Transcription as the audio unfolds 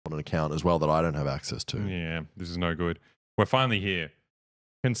account as well that I don't have access to. Yeah, this is no good. We're finally here.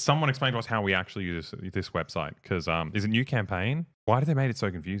 Can someone explain to us how we actually use this website? Because is it new campaign? Why did they make it so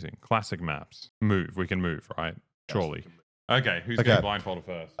confusing? Classic maps. Move. We can move, right? Surely. Okay, who's getting blindfolded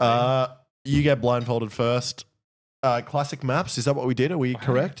first? You get blindfolded first. Classic maps. Is that what we did? Are we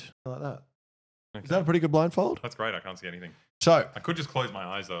correct? Like that. Okay. Is that a pretty good blindfold? That's great. I can't see anything. So I could just close my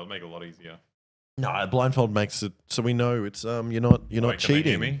eyes though. It'll make it a lot easier. No, blindfold makes it so we know it's you're not cheating. Can they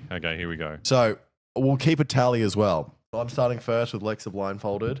hear me? Okay, here we go. So we'll keep a tally as well. I'm starting first with Lexa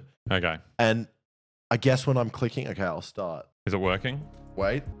blindfolded. Okay. And I guess when I'm clicking, okay, I'll start. Is it working?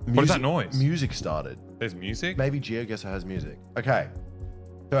 Wait. What is that noise? Music started. There's music? Maybe GeoGuessr has music. Okay.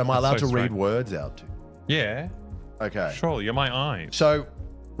 So am I allowed to read words out to you? Yeah. Okay. Surely, you're my eyes. So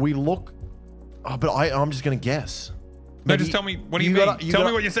we look. Oh, but I'm just going to guess. No, just tell me. What do you mean? Tell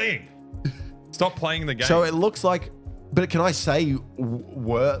me what you're seeing. Stop playing the game. So it looks like. But can I say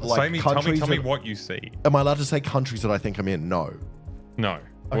word like countries? Tell me what you see. Am I allowed to say countries that I think I'm in? No. No.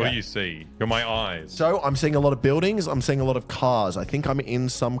 Okay. What do you see? You're my eyes. So I'm seeing a lot of buildings. I'm seeing a lot of cars. I think I'm in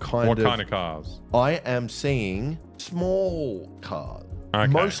some kind of. What kind of cars? I am seeing small cars. Okay.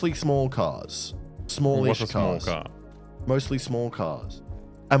 Mostly small cars. Smallish cars. What's a small car? Mostly small cars.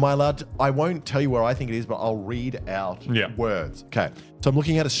 Am I allowed to, I won't tell you where I think it is, but I'll read out words. Okay. So I'm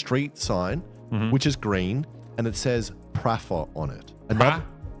looking at a street sign, which is green, and it says Prafer on it. Prafer.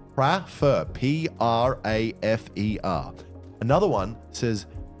 Prafer. Another one says,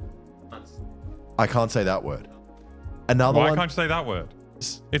 I can't say that word. Why can't you say that word?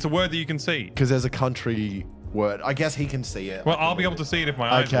 It's a word that you can see. Because there's a country word. I guess he can see it. Well, I'll be able to see it if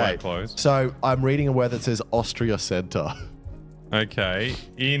my eyes are closed. So I'm reading a word that says Austria Center. Okay.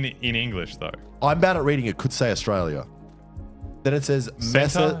 In English, though. I'm bad at reading it. Could say Australia. Then it says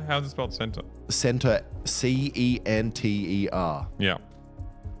Center? How's it spelled center? Center. Center. Yeah.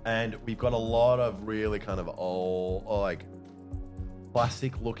 And we've got a lot of really kind of old, like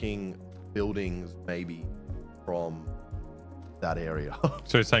classic looking buildings maybe from that area.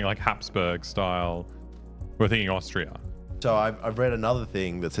 So it's saying like Habsburg style. We're thinking Austria. So I've read another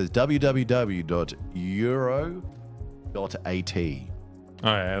thing that says www.euro.at. Oh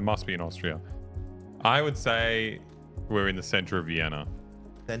yeah, it must be in Austria. I would say we're in the center of Vienna.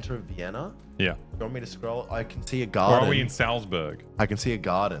 Center of Vienna? Yeah. You want me to scroll? I can see a garden. Or are we in Salzburg? I can see a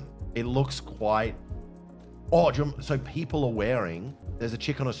garden. It looks quite... Oh, so people are wearing... There's a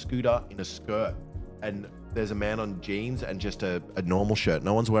chick on a scooter in a skirt. And there's a man on jeans and just a normal shirt.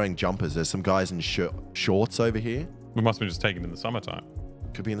 No one's wearing jumpers. There's some guys in shorts over here. We must have been just taken in the summertime.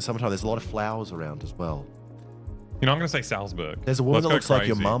 Could be in the summertime. There's a lot of flowers around as well. You know, I'm going to say Salzburg. There's a woman that looks like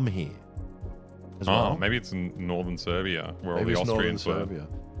your mum here. Oh, maybe it's in northern Serbia where all the Austrians were. A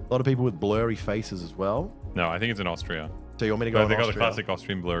lot of people with blurry faces as well. No, I think it's in Austria. So you want me to go They got Austria? the classic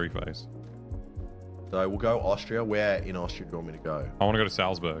Austrian blurry face. So we'll go Austria. Where in Austria do you want me to go? I want to go to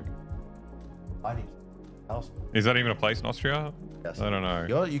Salzburg. I need Salzburg. Is that even a place in Austria? Yes. I don't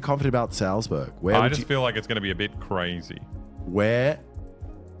know. You're confident about Salzburg? I just feel like it's going to be a bit crazy. Where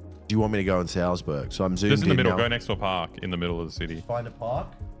do you want me to go in Salzburg? So I'm zoomed in. Just in the middle. Now. Go next to a park in the middle of the city. Find a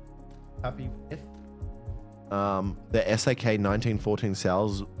park. Happy with. The SAK 1914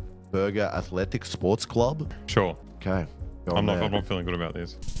 Salzburger Athletic Sports Club. Sure. Okay. I'm not feeling good about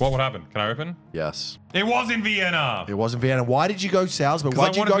this. What would happen? Can I open? Yes. It was in Vienna. It was in Vienna. Why did you go Salzburg? Why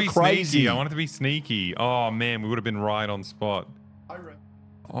did you go crazy? Sneaky. I wanted to be sneaky. Oh man, we would have been right on spot.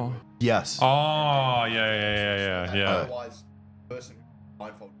 Oh. Yes. Oh yeah. Otherwise, person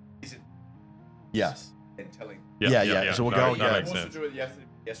blindfold isn't. Yes. And telling. Yeah. So we'll go. That makes sense. Do it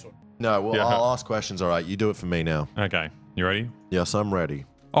yes or no. Well, I'll ask questions. All right. You do it for me now. Okay. You ready? Yes, I'm ready.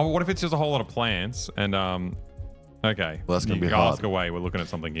 Oh, what if it's just a whole lot of plants and Okay. Well, that's gonna be hard. Ask away. We're looking at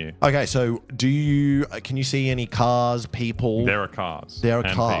something here. Okay. So, can you see any cars, people? There are cars. There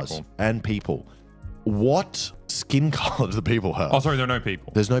are cars and people. What skin color do the people have? Oh, sorry. There are no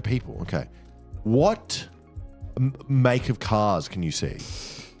people. There's no people. Okay. What make of cars can you see?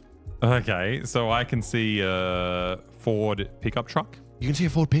 Okay. So I can see a Ford pickup truck. You can see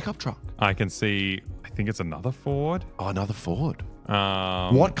a Ford pickup truck. I can see. I think it's another Ford. Oh, another Ford.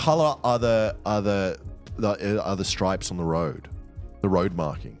 What color are the stripes on the road? The road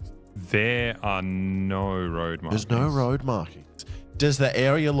markings. There are no road markings. There's no road markings. Does the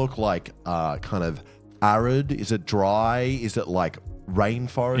area look like kind of arid? Is it dry? Is it like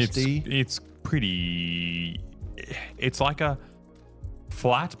rainforesty? It's pretty. It's like a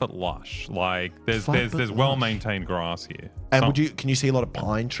flat but lush. Like there's well maintained grass here. And can you see a lot of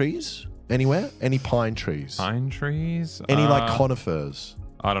pine trees anywhere? Any pine trees? Pine trees? Any like conifers?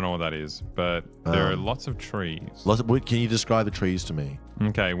 I don't know what that is, but there are lots of trees. Can you describe the trees to me?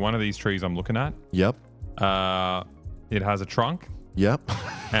 Okay, one of these trees I'm looking at, Yep. it has a trunk, Yep.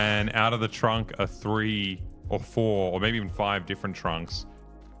 and out of the trunk are 3 or 4 or maybe even 5 different trunks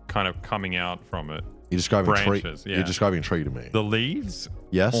kind of coming out from it. You're describing Branches, a tree. yeah. You're describing a tree to me. The leaves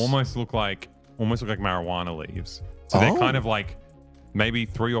Yes. almost look like marijuana leaves. So they're kind of like maybe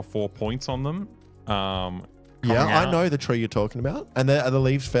 3 or 4 points on them. Yeah, out. I know the tree you're talking about. And are the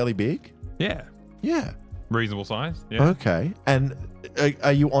leaves fairly big? Yeah. Yeah. Reasonable size. Yeah. Okay. And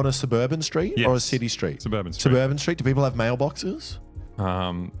are you on a suburban street or a Yes. city street? Suburban street. Suburban street. Do people have mailboxes?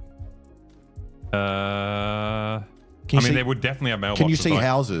 They would definitely have mailboxes. Can you see like,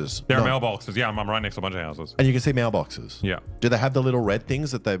 houses? there are mailboxes. Yeah, I'm right next to a bunch of houses. And you can see mailboxes? Yeah. Do they have the little red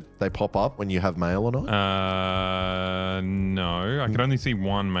things that they pop up when you have mail or not? No. I can only see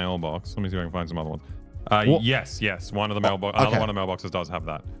one mailbox. Let me see if I can find some other ones. Yes. One of the mailbox. okay. Another one of the mailboxes does have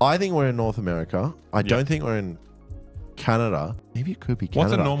that. I think we're in North America. I don't think we're in Canada. Maybe it could be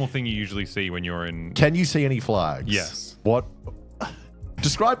Canada. What's a normal thing you usually see when you're in? Can you see any flags? Yes. What?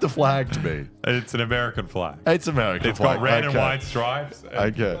 Describe the flag to me. It's an American flag. It's American It's flag. got red and white stripes.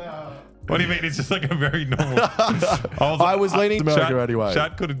 Okay. What do you mean? It's just like a very normal. I was leaning to America anyway.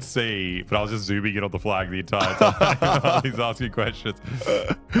 Chat couldn't see, but I was just zooming in on the flag the entire time. He's asking questions.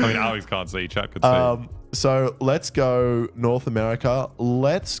 I mean, Alex can't see. Chat could see. So let's go North America.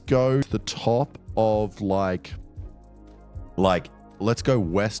 Let's go to the top of like let's go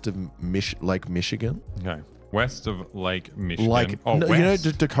west of Lake Michigan. Okay. West of Lake Michigan. Like, west? you know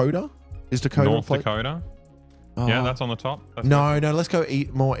Dakota? Is Dakota North Dakota? Yeah, that's on the top. That's no, let's go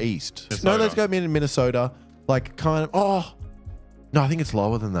more east. Minnesota. No, let's go in Minnesota. Like kind of, no, I think it's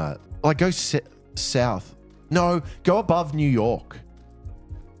lower than that. Like go south. No, go above New York.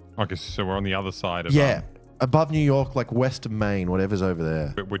 Okay, so we're on the other side of above New York, like west of Maine, whatever's over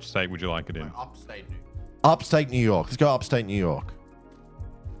there. But which state would you like it in? Upstate New York. Let's go upstate New York.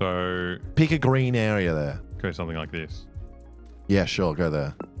 So Pick a green area there. go something like this. Yeah, sure, go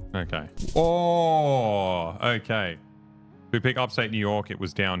there. Okay. Oh, okay. We pick upstate New York. It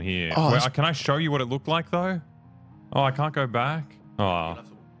was down here. Oh, Can I show you what it looked like though? Oh, I can't go back. Oh,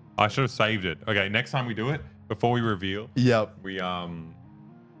 I should have saved it. Okay, next time we do it, before we reveal, Yep. we so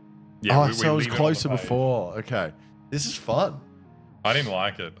we it was leave it on the closer page. before. Okay. This is fun. I didn't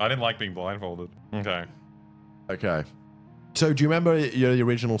like it. I didn't like being blindfolded. Okay. Okay. So do you remember the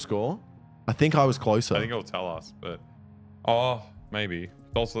original score? I think I was closer. I think it'll tell us, but maybe.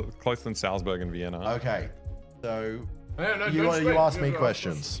 It's also closer than Salzburg and Vienna. Okay. So No, you asked me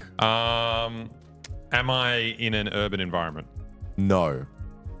questions. Am I in an urban environment? No.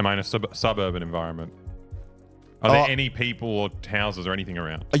 Am I in a suburban environment? Are there any people or houses or anything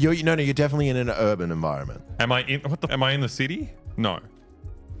around? You're definitely in an urban environment. Am I in am I in the city? No.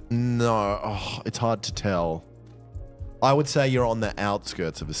 No. Oh, it's hard to tell. I would say you're on the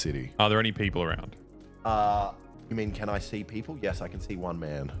outskirts of a city. Are there any people around? You mean, can I see people? Yes, I can see one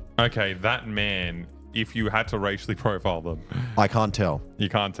man. Okay, that man, if you had to racially profile them, I can't tell. you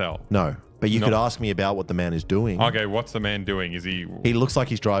can't tell. No. But you could ask me about what the man is doing. Okay, what's the man doing? Is he He looks like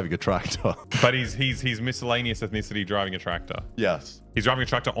he's driving a tractor. But he's miscellaneous ethnicity driving a tractor. Yes. He's driving a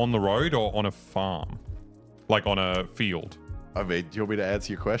tractor on the road or on a farm? Like on a field? I mean, do you want me to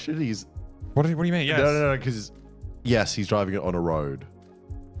answer your question? What do you mean? Yes. No, because yes, he's driving it on a road.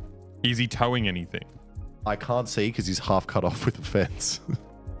 Is he towing anything? I can't see because he's half cut off with a fence.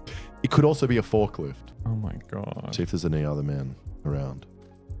 It could also be a forklift. Oh my god. See if there's any other men around.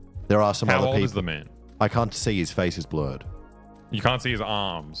 There are some How other old people. is the man? I can't see, his face is blurred. You can't see his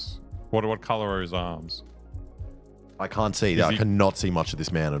arms. What color are his arms? I can't see. Is I he- cannot see much of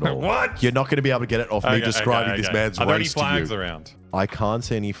this man at all. What? You're not going to be able to get it off me describing this man's Are there any race to flags you. around? I can't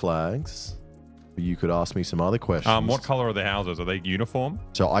see any flags. You could ask me some other questions. What color are the houses? Are they uniform?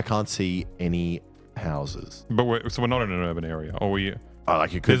 So I can't see any houses. But we're not in an urban area. Or we?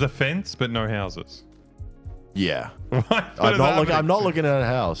 Like you could. There's a fence, but no houses. Yeah. What? I'm not looking at a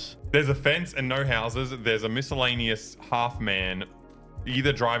house. There's a fence and no houses. There's a miscellaneous half man,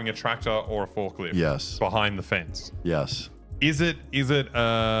 either driving a tractor or a forklift. Yes. Behind the fence. Yes. Is it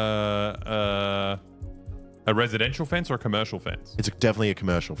a residential fence or a commercial fence? It's definitely a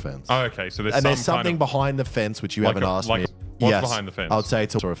commercial fence. Oh, okay. So there's And there's some something kind of, behind the fence which you Like haven't a- asked like me. what's Yes. behind the fence? I would say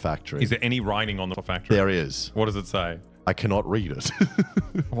it's also a factory. Is there any writing on the factory? There is. What does it say? I cannot read it.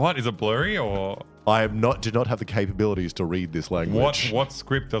 What? Is it blurry or do not have the capabilities to read this language. what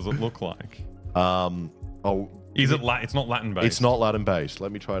script does it look like? Is it it's not Latin based? It's not Latin based.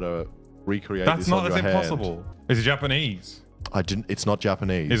 Let me try to recreate That's this not on that's your hand. impossible. Is it Japanese? It's not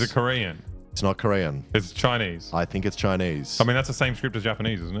Japanese. Is it Korean? It's not Korean. It's Chinese. I think it's Chinese. I mean, that's the same script as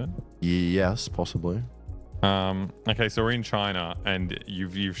Japanese, isn't it? Yes, possibly. Okay, so we're in China, and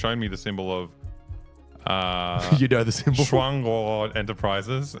you've shown me the symbol of You know the symbol? Shuangguo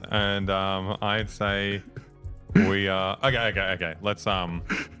Enterprises, and I'd say we are okay. Let's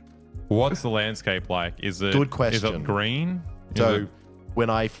what's the landscape like? Is it Good question. Is it green? So when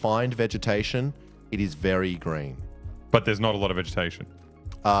I find vegetation, it is very green. But there's not a lot of vegetation.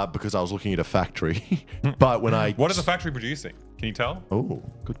 Because I was looking at a factory. But when I... What is the factory producing? Can you tell? Oh,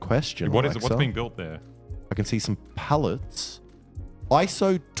 good question. What is it? Alexa. What's being built there? I can see some pallets.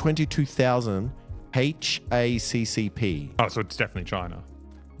 ISO 22000 HACCP. Oh, so it's definitely China.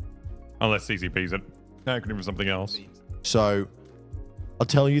 Unless CCP's an acronym for something else. So I'll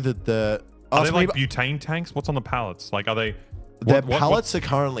tell you that the... Are they like butane tanks? What's on the pallets? Like, are they... Their pallets are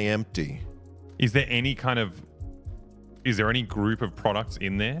currently empty. Is there any kind of... Is there any group of products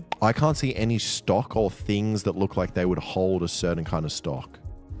in there? I can't see any stock or things that look like they would hold a certain kind of stock.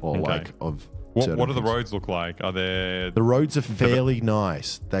 Or like of... What do the things. roads look like? Are there... The roads are fairly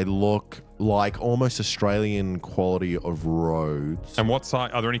nice. They look like almost Australian quality of roads. And what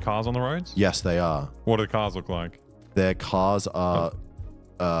side? Are there any cars on the roads? Yes, they are. What do the cars look like? Their cars are...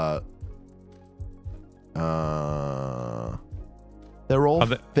 they're all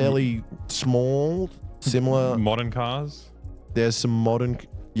fairly small, similar. Modern cars? There's some modern...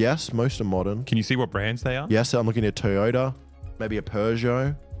 Yes, most are modern. Can you see what brands they are? Yes, I'm looking at Toyota. Maybe a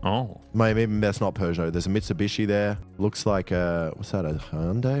Peugeot. Oh. Maybe that's not Peugeot. There's a Mitsubishi there. Looks like a... What's that? A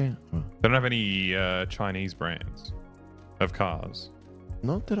Hyundai? They don't have any Chinese brands of cars.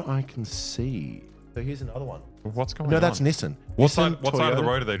 Not that I can see. So here's another one. What's going on? No, that's Nissan. What Nissan, side of the Toyota.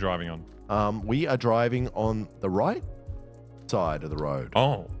 road are they driving on? We are driving on the right side of the road.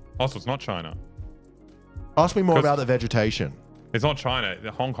 Oh. Oh, so it's not China. Ask me more about the vegetation. It's not China.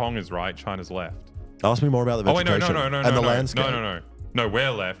 Hong Kong is right. China's left. Ask me more about the vegetation. No, and the landscape. No,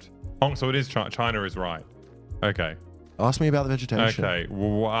 we're left. So it is China is right. Okay. Ask me about the vegetation. Okay.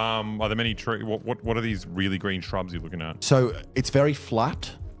 Well, are there many trees? What are these really green shrubs you're looking at? So it's very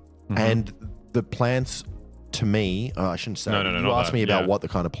flat, and the plants, to me, I shouldn't say. No, you asked me about what the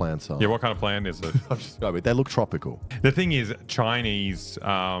kind of plants are. Yeah, what kind of plant is it? I'm just going with, they look tropical. The thing is, Chinese,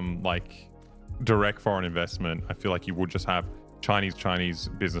 like direct foreign investment. I feel like you would just have Chinese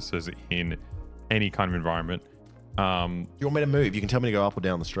businesses in any kind of environment. Do you want me to move? You can tell me to go up or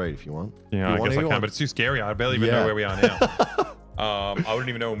down the street if you want. Yeah, I guess I can, but it's too scary. I barely even know where we are now. I wouldn't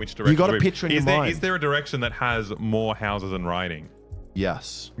even know in which direction. You got a picture in your mind. Is there a direction that has more houses and writing?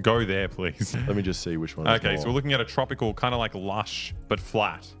 Yes. Go there, please. Let me just see which one. Okay, so we're looking at a tropical, kind of like lush but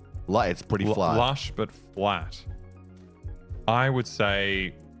flat. It's pretty flat. Lush but flat. I would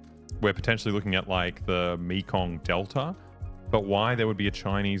say we're potentially looking at like the Mekong Delta, but why there would be a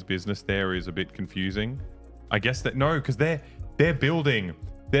Chinese business there is a bit confusing. I guess that because they're building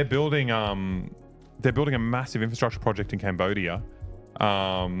a massive infrastructure project in Cambodia,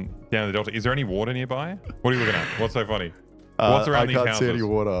 down the Delta. Is there any water nearby? What are you looking at? What's so funny? What's around these houses? I can't see any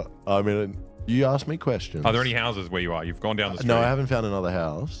water. I mean, you asked me questions. Are there any houses where you are? You've gone down the street. No, I haven't found another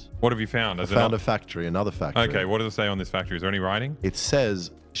house. What have you found? I found a factory, another factory. Okay, what does it say on this factory? Is there any writing? It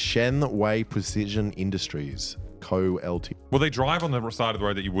says Shen Wei Precision Industries Co. Ltd. Well, they drive on the side of the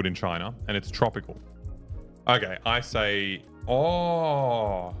road that you would in China, and it's tropical. Okay, I say,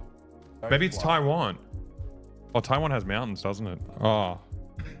 maybe it's Taiwan. Oh, Taiwan has mountains, doesn't it? Oh,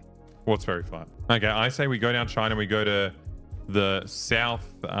 well, it's very flat. Okay, I say we go down China. We go to the south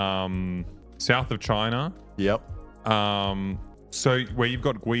of China. Yep. So where you've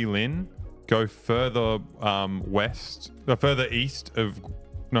got Guilin, go further further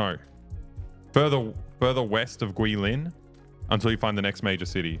west of Guilin until you find the next major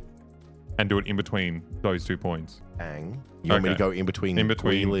city. And do it in between those 2 points. Yang. You want me to go in between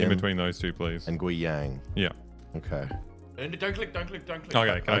those two, please. And Guiyang. Yeah. Okay. Don't click.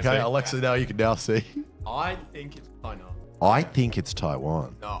 Okay. Can I see? Alexa, now you can now see. I think it's China. I think it's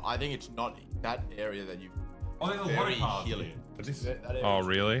Taiwan. No, I think it's not that area that you've. Oh, there's very hilly. Oh,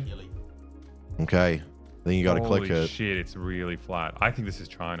 really? Hilly. Okay. Then you got to click Holy it. shit, it's really flat. I think this is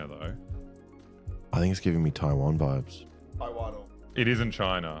China, though. I think it's giving me Taiwan vibes. Taiwan. It isn't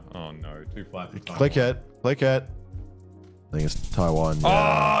China. Oh, no. Too flat. Click it. Click it. I think it's Taiwan. Oh,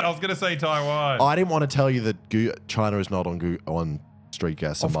 I was going to say Taiwan. I didn't want to tell you that China is not on Street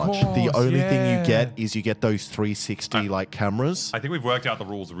Gas so much. Course, the only thing you get is you get those 360 like cameras. I think we've worked out the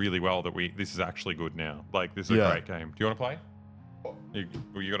rules really well that this is actually good now. Like, this is a great game. Do you want to play? You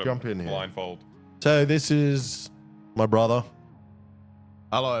got to Jump in here. blindfold. So this is my brother,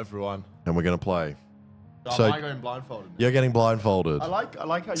 Hello, everyone. and we're going to play. So am I going blindfolded? Now? you're getting blindfolded. I like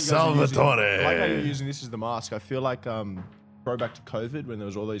how you guys are using, Salvatore. I like how you're using this as the mask. I feel like throwback to COVID when there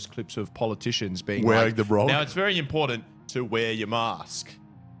was all these clips of politicians being Wearing like, them wrong. Now it's very important to wear your mask,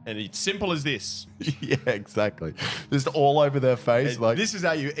 and it's simple as this. Yeah, exactly. Just all over their face. And Like this is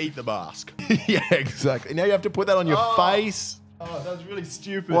how you eat the mask. yeah, exactly. Now you have to put that on your face. Oh, that was really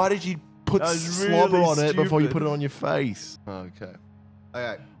stupid. Why did you put That was slobber really on it before you stupid. put it on your face? Okay.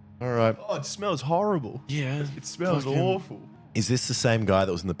 Okay. All right. Oh, it smells horrible. Yeah. It smells fucking- awful. Is this the same guy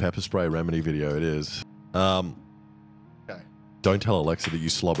that was in the pepper spray remedy video? It is. Okay. Don't tell Alexa that you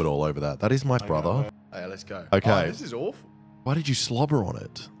slobbered all over that. That is my brother. Okay, let's go. Okay. Oh, this is awful. Why did you slobber on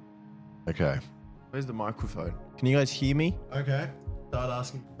it? Okay. Where's the microphone? Can you guys hear me? Okay. Start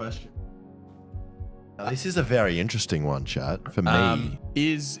asking questions. Now, this is a very interesting one, chat, for me.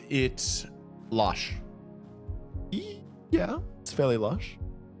 Is it lush? Yeah, it's fairly lush.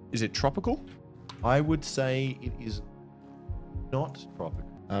 Is it tropical? I would say it is not tropical.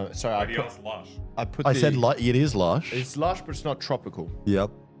 Sorry, Radio's lush. I said it is lush. It's lush, but it's not tropical.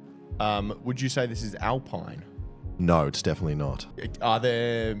 Yep. Would you say this is alpine? No, it's definitely not. Are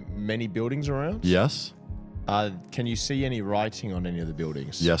there many buildings around? Yes. Can you see any writing on any of the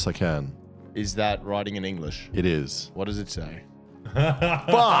buildings? Yes, I can. Is that writing in English? It is. What does it say?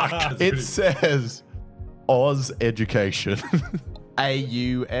 Fuck! It says Oz Education.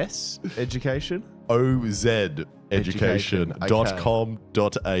 AUS education. OZ Education. Okay. .com.au.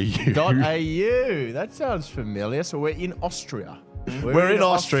 That sounds familiar. So we're in Austria. We're in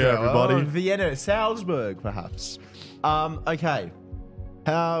Austria, everybody. Oh, Vienna, Salzburg, perhaps. Okay.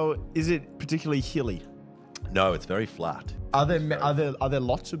 How is it particularly hilly? No, it's very flat. Are there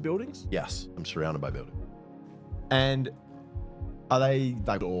lots of buildings? Yes, I'm surrounded by buildings. And are they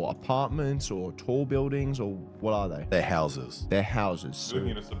like or apartments or tall buildings or what are they? They're houses. They're houses. Living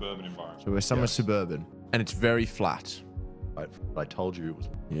in a suburban environment. So we're somewhere Yes. suburban, and it's very flat. I told you it was.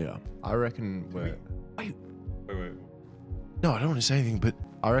 Yeah, I reckon we're. Wait. No, I don't want to say anything, but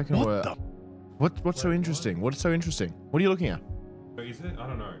I reckon what we're. the? What's so interesting? What's so interesting? What are you looking at? Wait, is it? I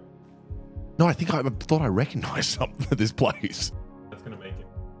don't know. No, I think I thought I recognized something at this place. That's gonna make it.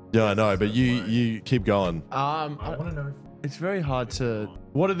 Yeah, I know, but you keep going. I want to know. It's very hard to.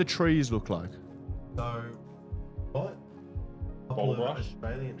 What do the trees look like? So, what? Bottle brush?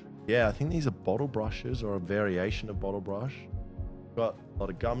 Australian trees. Yeah, I think these are bottle brushes or a variation of bottle brush. Got a lot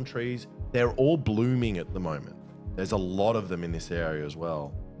of gum trees. They're all blooming at the moment. There's a lot of them in this area as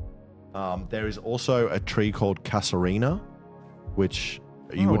well. There is also a tree called Casuarina, which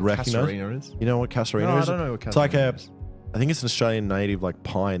you would recognize. Casuarina is. You know what Casuarina No, is? I don't know what It's like Casuarina is. I think it's an Australian native like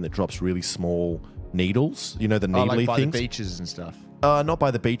pine that drops really small needles. You know, the needly like by things. the beaches and stuff. Not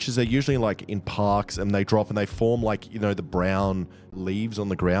by the beaches. They're usually like in parks and they drop and they form like, you know, the brown leaves on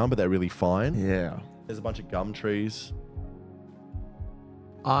the ground, but they're really fine. Yeah. There's a bunch of gum trees.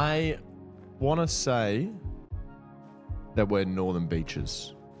 I want to say that we're northern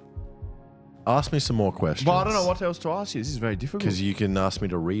beaches. Ask me some more questions. But I don't know what else to ask you. This is very difficult. Because you can ask me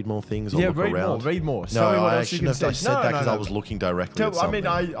to read more things or yeah, look read around. more. Read more. No, Tell me what I else you shouldn't can have say. said that No, because no, I no. was looking directly at I mean,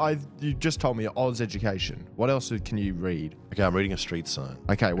 something. you just told me Oz education. What else can you read? Okay, I'm reading a street sign.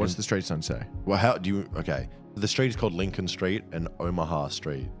 Okay, what's the street sign say? Well, how do you... Okay. The street is called Lincoln Street and Omaha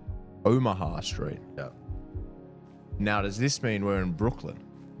Street. Omaha Street. Yeah. Now, does this mean we're in Brooklyn?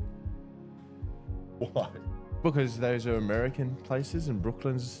 Why? Because those are American places, and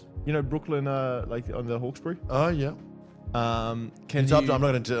Brooklyn's, you know, Brooklyn, like on the Hawkesbury. Oh, yeah. Can It's you, up to,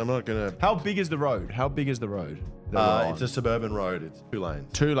 I'm not gonna... How big is the road? How big is the road? that we're on? It's a suburban road. It's 2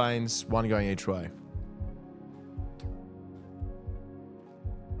 lanes. 2 lanes, 1 going each way.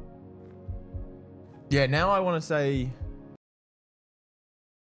 Yeah, now I want to say.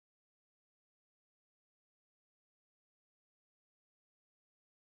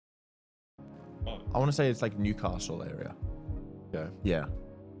 I want to say it's like Newcastle area. Yeah. Yeah.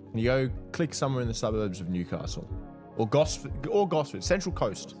 Can you go click somewhere in the suburbs of Newcastle? Or Gosford, Central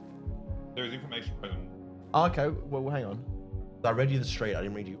Coast. There is information present. Oh, okay, well, hang on. I read you the street. I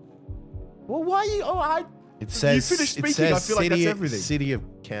didn't read you. Well, why are you... Oh, It says... finished it speaking, says I feel like that's city, everything. City of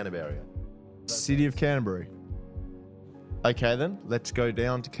Canterbury. City of Canterbury. Okay, then. Let's go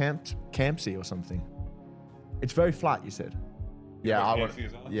down to Campsie or something. It's very flat, you said. Yeah, Where I want. Campsie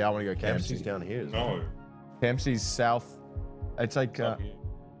is at? Yeah, I want to go Campsie's Campsie. down here. isn't it? No. Campsie's south. It's like. Up here.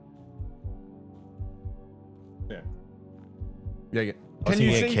 Yeah. Yeah. yeah. I was Can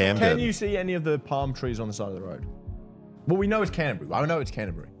you thinking see? Camden. Can you see any of the palm trees on the side of the road? Well, we know it's Canterbury. I know it's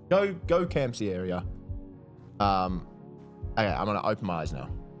Canterbury. Go Campsie area. Okay, I'm gonna open my eyes now.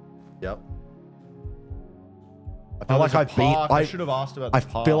 Yep. I like I've been- I should have asked about. The I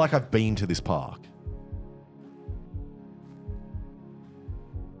park. feel like I've been to this park.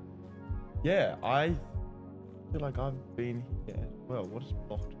 Yeah, I feel like I've been here. Well, what is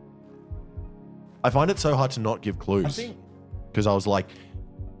blocked? I find it so hard to not give I clues think. because I was like,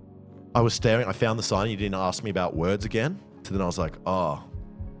 I was staring. I found the sign. You didn't ask me about words again. So then I was like, oh,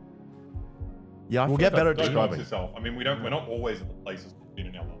 Yeah, I we'll feel get like better I- at Don't describing. dox yourself. I mean, we're not always at the places we've been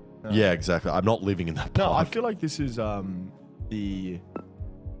in our life. Yeah, exactly. I'm not living in that. No, I park. feel like this is the.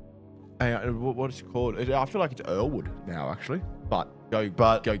 What is it called? I feel like it's Earlwood now, actually. But go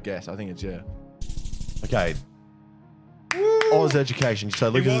guess. I think it's Okay. Oz education. So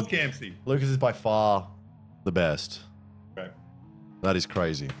It was Lucas, Campsy. Lucas is by far the best. Okay. That is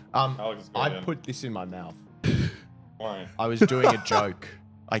crazy. Alex is I going in. put this in my mouth. Why? I was doing a joke.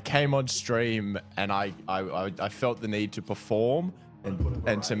 I came on stream and I felt the need to perform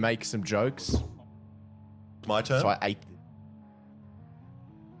and to make some jokes. My turn. So I ate it.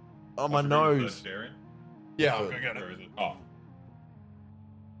 Oh, my Should we read the nose. first area? Yeah. Go get it. Where is it? Oh.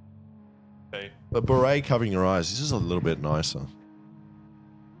 Okay. The beret covering your eyes. This is a little bit nicer.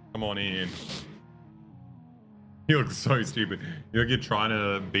 Come on in. You look so stupid. You look, you're trying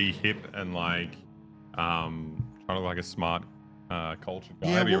to be hip and like, trying to look like a smart culture guy.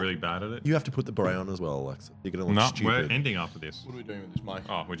 Yeah, But you're well, really bad at it. You have to put the beret on as well, Alexa. You're gonna look No, stupid. we're ending after this. What are we doing with this mic?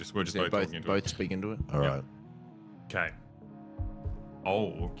 Oh, we're just Yeah, both talking into both it. speak into it. All Yeah. right. Okay.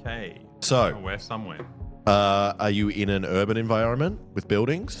 Oh, okay. So, We're somewhere. are you in an urban environment with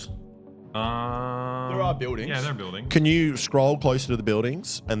buildings? There are buildings. Yeah, there are buildings. Can you scroll closer to the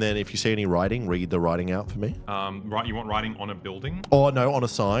buildings, and then if you see any writing, read the writing out for me? Right, you want writing on a building? Or no, on a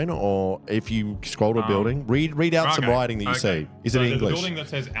sign, or if you scroll to a building, read out some Okay, writing that you okay. see. Is So it there's English? a building that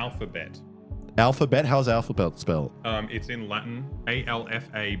says alphabet. Alphabet? How's alphabet spelled? It's in Latin,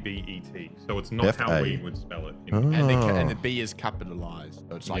 Alfabet. So it's not how F.A.. we would spell it. Oh. And the B is capitalized.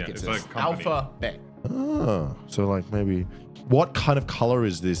 So it's like Yeah, it's it's a a company. alphabet. Oh, so like maybe, what kind of color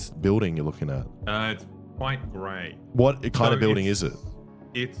is this building you're looking at? It's quite grey. What kind So of building is it's-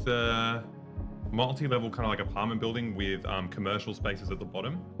 it? It's a multi-level kind of like apartment building with commercial spaces at the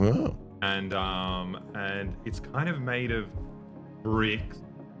bottom, Oh, and it's kind of made of bricks,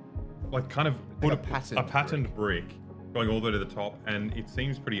 like kind of Like put a patterned patterned brick going all the way to the top, and it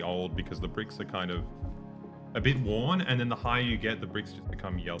seems pretty old because the bricks are kind of a bit worn, and then the higher you get, the bricks just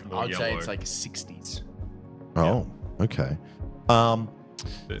become more I'd yellow. say it's like 60s. oh, okay.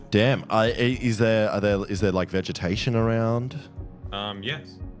 Damn. Is there like vegetation around?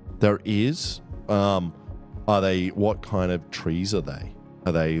 Yes. There is. Are they? What kind of trees are they?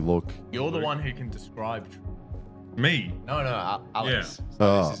 Are they look? You're the one who can describe. Me. No, Alex. Yeah. So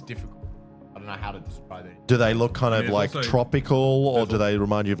Oh. this is difficult. I don't know how to describe it. Do they look kind I of mean, like there's also- tropical, or there's do they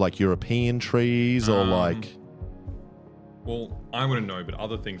remind you of like European trees, or like? Well, I wouldn't know, but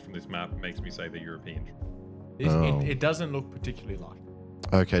other things from this map makes me say they're European. Oh. It doesn't look particularly like.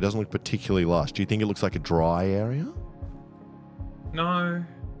 Okay, it doesn't look particularly lush. Do you think it looks like a dry area? No,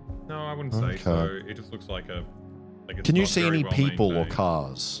 I wouldn't say so. Okay. It just looks like a. Like it's Can you not see very any well people or maintained.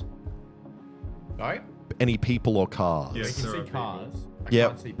 cars? Right? Any people or cars? Yeah, You can there see are cars. I Yeah.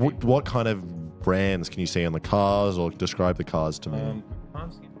 can't see people. What kind of brands can you see on the cars, or describe the cars to me? I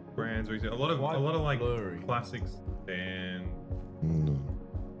can't see brands or anything. A lot of like blurry. classics and Hmm.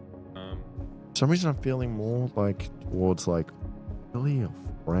 um. For some reason, I'm feeling more like towards like Italy or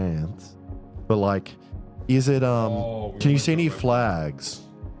France, but like, is it Oh, we Can you went see to any a website. flags?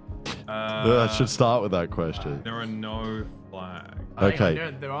 I should start with that question. There are no flags. Hang on,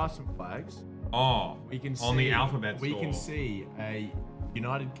 Okay. there are some flags. Oh, We can see on the alphabet We store. can see a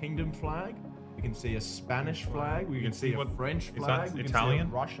United Kingdom flag. We can see a Spanish flag. We can see a what- French is flag. that We can Italian?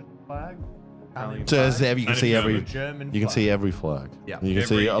 see a Russian flag. Italian So as flag, you can And see a every, German you can see flag. every flag. Yeah. You can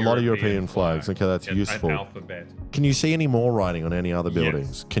see a lot of European flags. Okay, that's and useful. An alphabet. Can you see any more writing on any other Yes.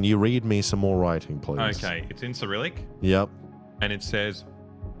 buildings? Can you read me some more writing, please? Okay, it's in Cyrillic, Yep. and it says,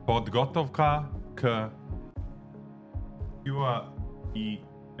 "Podgotovka k you are e."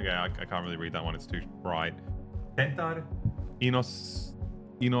 Okay, I can't really read that one. It's too bright. Tentar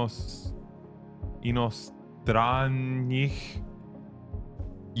inostrannych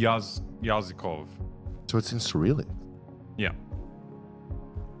jazykov. So it's in Cyrillic. Yeah.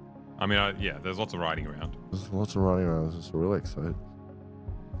 I mean, yeah, there's lots of writing around. There's lots of writing around in Cyrillic, so.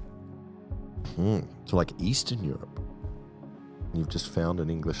 So like Eastern Europe. You've just found an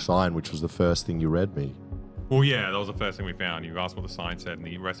English sign, which was the first thing you read me. Well, yeah, that was the first thing we found. You asked what the sign said, and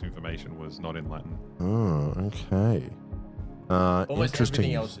the rest of the information was not in Latin. Oh, okay. Almost Interesting.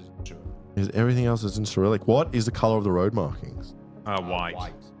 everything else is true. Everything else is in Cyrillic. What is the color of the road markings?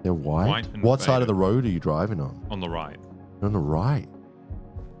 White. They're white. White and What side faded. of the road are you driving on? On the right. On the right.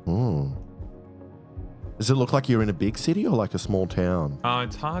 Hmm. Does it look like you're in a big city or like a small town?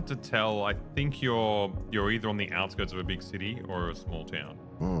 It's hard to tell. I think you're either on the outskirts of a big city or a small town.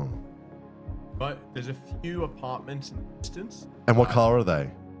 Hmm. But there's a few apartments in the distance. And what color are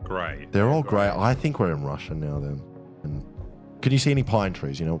they? Grey. They're all Grey. grey. I think we're in Russia now then. And can you see any pine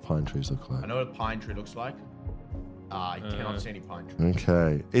trees? You know what pine trees look I like? know what a pine tree looks like. I cannot see any pine trees.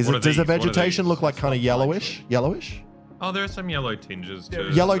 Okay. What are Does the these? What are vegetation these? look like It's kind of not pine yellowish? tree. Yellowish? Oh, there are some yellow tinges too.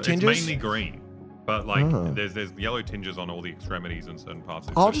 Yellow It's tinges? mainly green, but like Ah. there's yellow tinges on all the extremities in certain parts.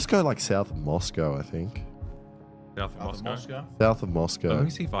 It's I'll just go like south of Moscow, I think. south of Out of Moscow. Moscow. South of Let Moscow. me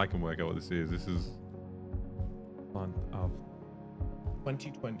see if I can work out what this is. This is month of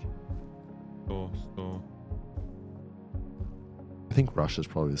 2020. store. I think Russia's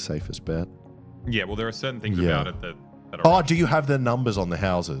probably the safest bet. Yeah, well, there are certain things Yeah. about it that are. Oh, do you have the numbers on the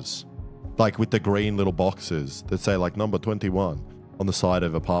houses? Like with the green little boxes that say like number 21 on the side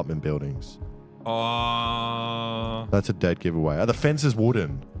of apartment buildings. That's a dead giveaway. Are the fences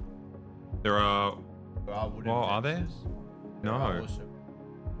wooden? There are. There are wooden Well, are there? fences. No. are also-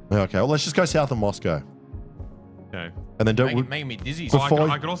 Okay, well, let's just go south of Moscow. Okay. And then don't... Making me dizzy. Oh, Before-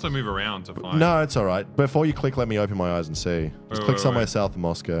 I could also move around to find. No, it's all right. Before you click, let me open my eyes and see. Just Wait, click wait, somewhere wait. south of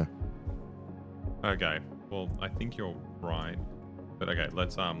Moscow. Okay. Well, I think you're right. But okay,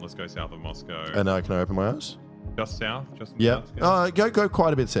 let's go south of Moscow. And now can I open my eyes? Just south. Just in Yeah. the outskirts? Go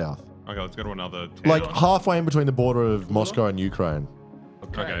quite a bit south. Okay, let's go to another town. Like halfway in between the border of Moscow and Ukraine.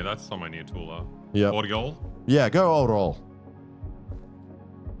 Okay, that's somewhere near Tula. Yeah. Orgol? Yeah, go old roll.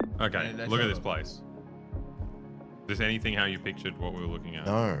 Okay, Yeah, that's look at all. this place. Is this anything how you pictured what we were looking at?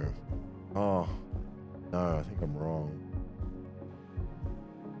 No. Oh. No, I think I'm wrong.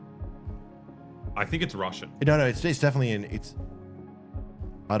 I think it's Russian. No, it's definitely in...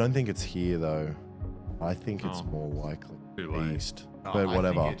 I don't think it's here, though. I think it's Oh. more likely Too late. east. No, But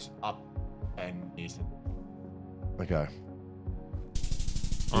whatever. I think it's up and east. Okay.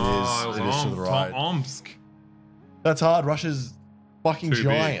 Oh, It is to the right. Omsk. That's hard. Russia's fucking Too big.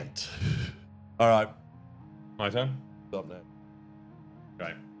 giant. All right. My turn? Stop now.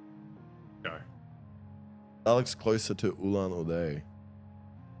 Okay. Go. Alex closer to Ulan Ude. Did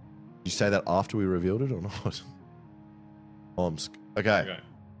you say that after we revealed it or not? Omsk. Okay. Okay.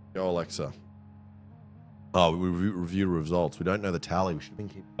 Go, Alexa. Oh, we review results. We don't know the tally. We should have been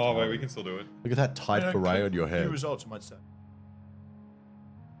keeping Oh, wait, tally. we can still do it. Look at that tight beret on your New head. results, I might say.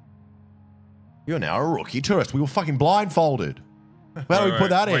 You're now a rookie tourist. We were fucking blindfolded. Where do we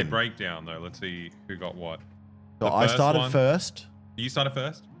put that wait, in? breakdown, though. Let's see who got what. So The I first started one- first. You started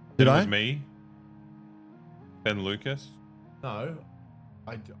first? Did then I? It was me. Then Lucas. No.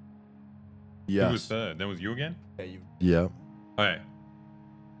 Who Who was Yes. third? Then was you again? Yeah, you. Yeah. Okay.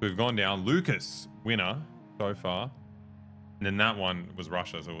 We've gone down. Lucas, winner so far. And then that one was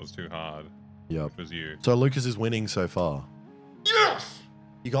Russia, so it was too hard. Yep. Which was you. So Lucas is winning so far. Yes!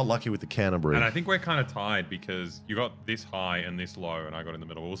 You got lucky with the Canterbury. And I think we're kind of tied because you got this high and this low, and I got in the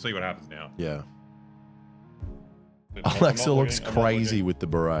middle. We'll see what happens now. Yeah. I'm not Alexa looks looking, I'm not crazy looking. with the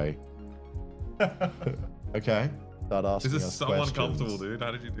beret. Okay. Start asking This is us so questions. uncomfortable, dude.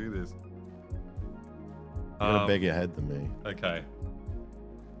 How did you do this? You're gonna beg your head than me. Okay.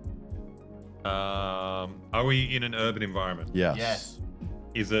 Are we in an urban environment? Yes. Yes.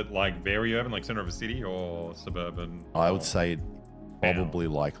 Is it like very urban, like center of a city, or suburban? I or- would say probably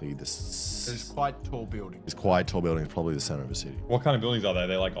likely this There's quite tall buildings. is quite tall building. It's probably the center of a city. What kind of buildings are they?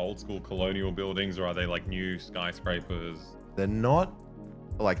 They're like old school colonial buildings, or are they like new skyscrapers? They're not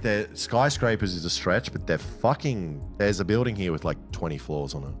like they're skyscrapers is a stretch, but they're fucking. There's a building here with like 20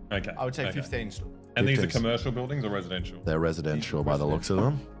 floors on it. Okay. I would say okay. 15 stories. And these are 15. commercial buildings or residential? They're residential by the looks of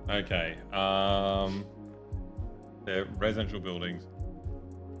them. Okay. They're residential buildings.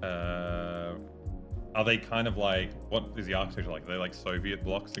 Are they kind of like, what is the architecture like? Are they like Soviet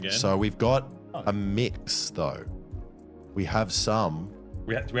blocks again? So we've got a mix though. We have some.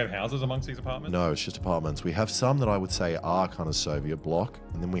 Do we have houses amongst these apartments? No, it's just apartments. We have some that I would say are kind of Soviet bloc,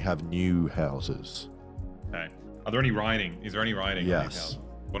 and then we have new houses. Okay. Are there any writing? Is there any writing on these Yes. houses?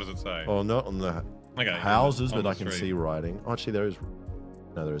 What does it say? Well, not on the Okay. houses, on but the I can street. see writing. Oh, actually, there is.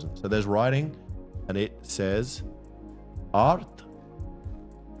 No, there isn't. So there's writing, and it says art.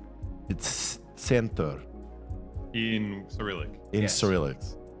 It's center In Cyrillic. in Yes. Cyrillic.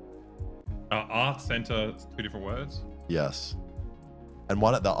 Art center, two different words? Yes. And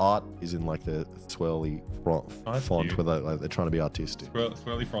one at the art is in like the swirly Oh, that's font cute. where they're trying to be artistic.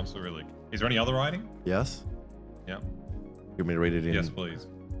 Swirly front Cyrillic. Is there any other writing? Yes. Yeah. You want me to read it in? Yes, please.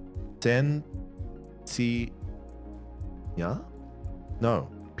 Sen, si, yeah. No,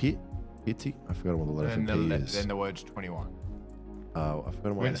 piti. I forgot what the letter And for P is. then the word's 21. Oh, I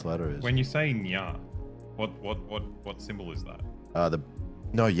forgot what this letter is. When you say nya, What symbol is that?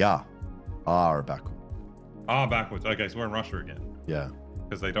 R backward. Ah, backwards. Okay, so we're in Russia again. Yeah.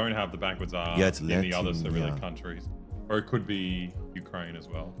 Because they don't have the backwards R Yeah, it's in the other Latin, Cyrillic yeah. countries. Or it could be Ukraine as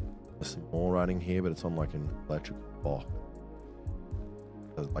well. There's some more writing here, but it's on like an electrical box.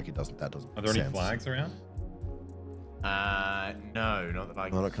 Like it doesn't. That doesn't. Are there any sense. flags around? No, not that I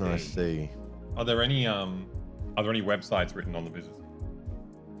What can I see? Are there any websites written on the business?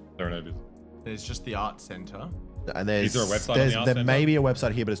 There are no business. There's just the art center. And there's Is there a website on the Art there Centre? may be a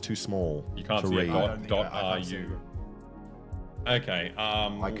website here, but it's too small. You can't to see read. it. I don't think Dot I can't see .ru. it. Okay.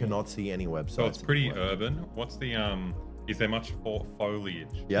 I cannot see any websites. So it's pretty urban. What's the Is there much foliage?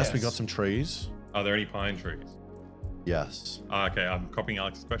 Yes, we got Yes. some trees. Are there any pine trees? Yes. Okay, I'm copying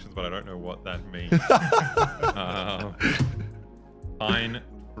Alex's questions, but I don't know what that means. Pine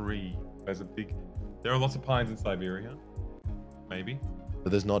tree. There's a big. There are lots of pines in Siberia. Maybe.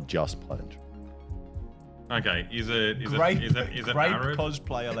 But there's not just pine trees. Okay. Is it Great arid?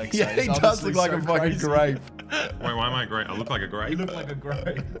 cosplay, Alexa. Yeah, he It's does look honestly like so a fucking crazy. grape. Wait, why am I a grape? I look like a grape. You look like a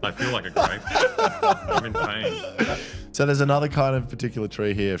grape. I feel like a grape. I'm in pain. So there's another kind of particular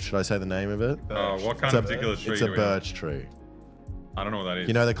tree here. Should I say the name of it? What kind of particular tree It's do a we have? birch tree. I don't know what that is.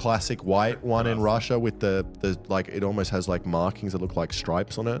 You know the classic white one in Russia with the like it almost has like markings that look like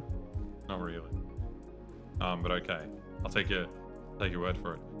stripes on it. Not really. But okay. I'll take your word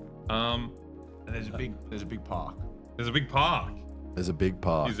for it. And there's a big park. There's a big park. There's a big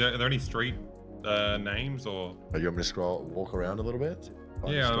park. Are there any street names or? Oh, you want me to walk around a little bit?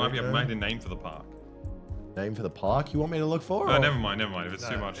 Yeah, there might be Street a name for the park. name for the park. You want me to look for? No, or- never mind. If it's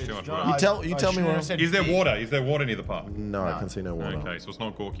too much not- work. You tell me shouldn't where- have said Is there big. water? Is there water near the park? No, I can see no water. Okay, so it's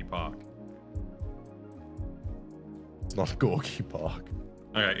not Gorky Park. It's not a Gorky Park.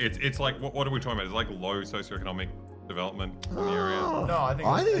 Okay, it's like what are we talking about? It's like low socioeconomic development in the area. No,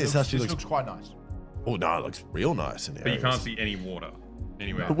 I think this actually this looks. looks quite nice. Oh no, it looks real nice in here. But you can't see any water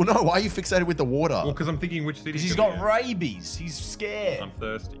anywhere. Well, no, why are you fixated with the water? Well, because I'm thinking which city. Because he's got rabies. He's scared. I'm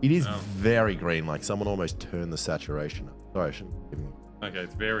thirsty. It is Um, very green. Like someone almost turned the saturation up. Sorry, I shouldn't give you. Okay,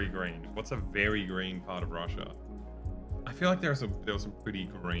 it's very green. What's a very green part of Russia? I feel like there were some pretty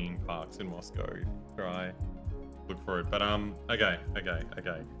green parks in Moscow. Try look for it. But okay.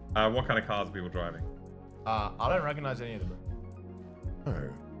 What kind of cars are people driving? I don't recognize any of them. No.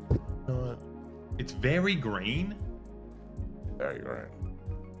 Not It's very green. very green.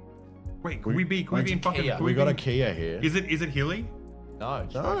 Wait, could we be in fucking? Kia. could We got be- a Kia here. Is it hilly? No,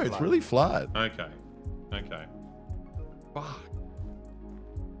 it's No, very it's flat. really flat. Okay. Fuck.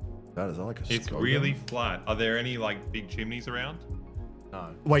 That is like a It's Skoda. really flat. Are there any like big chimneys around? No.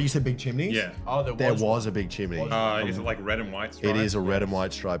 Wait, you said big chimneys? Yeah. Oh, There was a big chimney. Is it like red and white stripes? It is a red and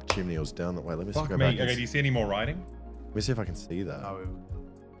white striped chimney. It was down that way. Let me see, Fuck go me. back. and Okay, do you see any more writing? Let me see if I can see that. Oh,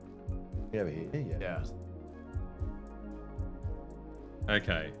 Yeah, over here. Yeah. yeah.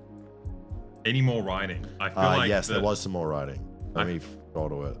 Okay. Any more writing? I feel like Yes, there was some more writing. Let I- me go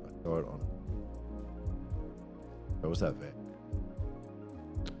to it. Go it on. Where was that van?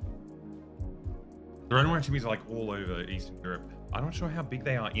 The red and white chimneys are like all over Eastern Europe. I'm not sure how big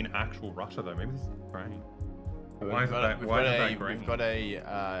they are in actual Russia though. Maybe this is Ukraine. Why is that green? We've got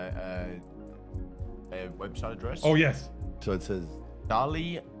a website address. Oh, yes. So it says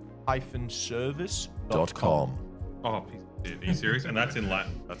Dali-service.com. Oh, piece of shit. Are you serious? And that's in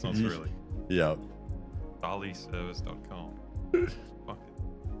Latin. That's not Cyrillic. yeah. DaliService.com. Fuck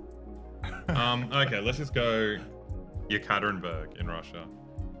it. Okay, let's just go Yekaterinburg in Russia.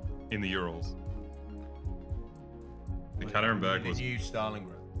 In the Urals. Yekaterinburg was. New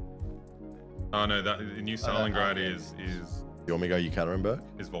Stalingrad. Oh no, that New Stalingrad yeah. is You want me to go Yekaterinburg?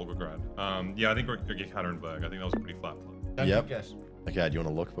 Volgograd. Yeah, I think Yekaterinburg. I think that was a pretty flat place. Don't Yep. guess. Okay, do you want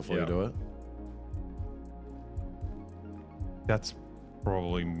to look before Yeah. you do it? That's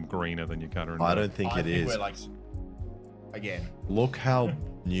probably greener than Yekaterinburg. I don't think I it think is. we're like, again. Look how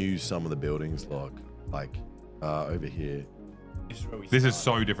new some of the buildings look. Like over here. This is where we This is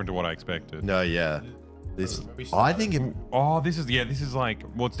start. so different to what I expected. No, yeah. This. Where we I started. think it. Oh, this is like,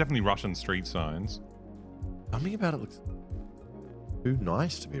 well, it's definitely Russian street signs. Something about it looks too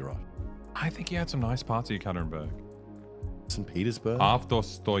nice to be right. I think he had some nice parts of Yekaterinburg. St. Petersburg.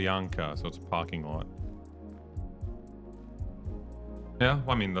 Avtostoyanka, so it's a parking lot. Yeah,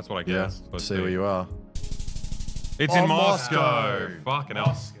 well, I mean, that's what I yeah. guessed. Let's See where you are. It's Oh, in Moscow. Moscow. Fucking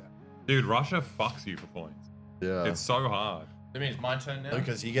hell. Dude, Russia fucks you for points. Yeah. It's so hard. That means it's my turn now.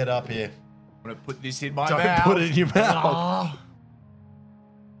 Lucas, you get up here. I'm gonna put this in my Don't mouth. put it in your mouth.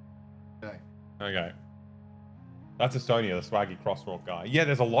 Okay. Okay. That's Estonia, the swaggy crosswalk guy. Yeah,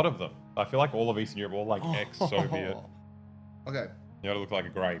 there's a lot of them. I feel like all of Eastern Europe, all like ex-Soviet. Okay. You gotta look like a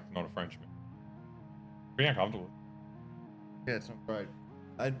grape, not a Frenchman. Pretty uncomfortable. Yeah, it's not great.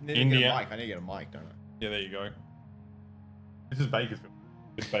 I need to get India. a mic. I need to get a mic, don't I? Yeah, there you go. This is Bakersfield.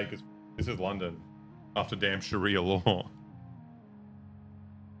 This is Bakersfield. This is London. After damn Sharia law.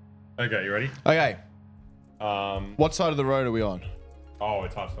 Okay, you ready? Okay. Um. What side of the road are we on? Oh,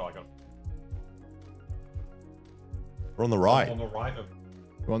 it's hard to tell. I got We're on the right. on the right of.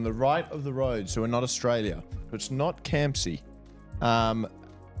 We're on the right of the road, so we're not Australia. It's not Campsie.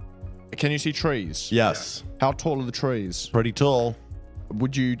 Can you see trees? Yes. How tall are the trees? Pretty tall.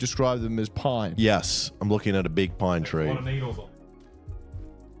 Would you describe them as pine? Yes. I'm looking at a big pine A tree. lot of needles on.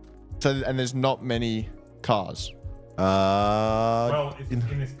 So, and there's not many cars. Well, it's in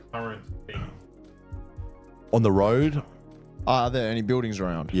this current thing. On the road? Are there any buildings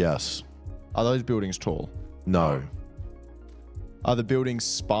around? Yes. Are those buildings tall? No. Are the buildings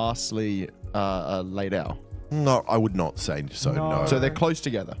sparsely laid out? No, I would not say so. No. So they're close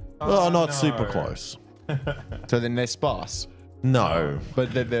together. Well, not no. super close. So then they're sparse, No.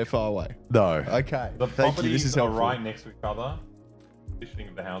 but they're far away. No. Okay. The Thank you. This properties is are helpful. right next to each other. Positioning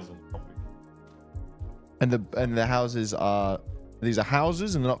of the houses. Property. And the houses are these are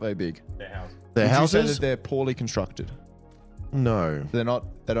houses and they're not very big. Their houses. Their Would you say houses? that they're poorly constructed? No. They're not.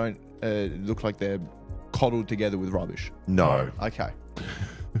 They don't look like they're coddled together with rubbish. No. Okay.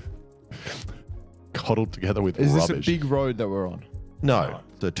 Coddled together with Is rubbish. this a big road that we're on? No.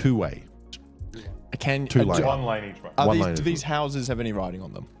 It's a two-way. Can Two lane. One lane each way. Are One these, lane do is these good. houses have any writing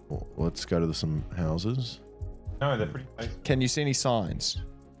on them? Well, let's go to some houses. No, they're pretty close. Can you see any signs?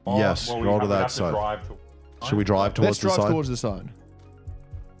 Yes, well, roll to we'd that have to side. drive to- Should we drive towards Let's the drive side? towards the sign.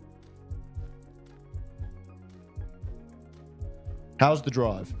 How's the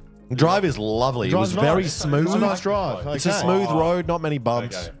drive? The drive is lovely. It was Drive's very nice. smooth. It's a nice drive. It's a Okay. smooth Oh. road, not many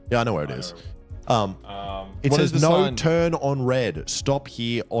bumps. Okay. Yeah, I know where it I is. know. It What says is the no sign? turn on red. Stop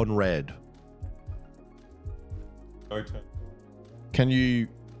here on red. No turn. Can you?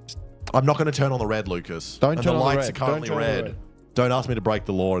 I'm not going to turn on the red, Lucas. Don't and turn the on the lights red. are currently Don't turn on the red. red. Don't ask me to break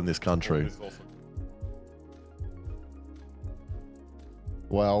the law in this country. This is also-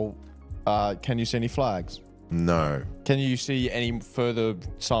 Well, can you see any flags? No. Can you see any further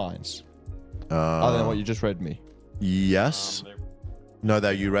signs other than what you just read me? Yes. there- No, though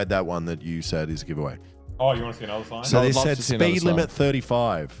you read that one that you said is a giveaway. Oh, you want to see another sign? So I'd they love said to see another speed sign. limit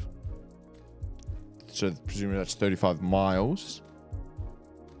 35. So presumably that's 35 miles.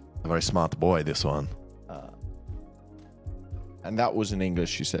 A very smart boy, this one. And that was in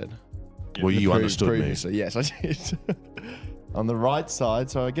English, you said. Well, you understood me. Previously. Yes, I did. On the right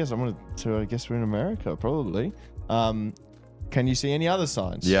side, so I guess I guess we're in America, probably. Can you see any other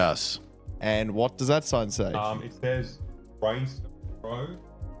signs? Yes. And what does that sign say? It says Race Road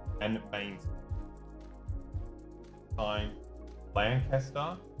and Main Sign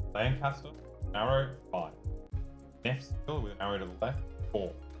Lancaster, arrow 5. Neffsville with an arrow to the left,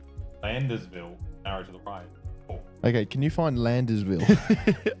 4. Landersville, arrow to the right, 4. Okay, can you find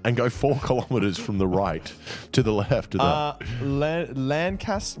Landersville? And go 4 kilometers from the right to the left. To the,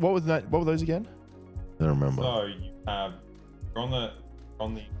 Lancaster. What was that? What were those again? I don't remember. So you have you're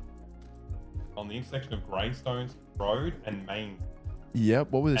on the intersection of Greystones Road and Main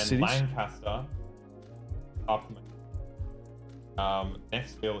Yep. What were the and cities? Lancaster up.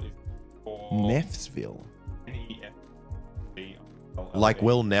 Neffsville is for Neffsville. N-E-F-V. Like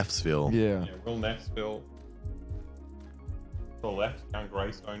Will Neffsville. Yeah. Yeah, Will Neffsville. To the left down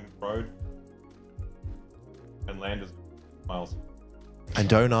Greystone Road. And Landers miles. And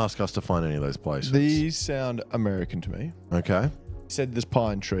don't ask us to find any of those places. These sound American to me. Okay. Said there's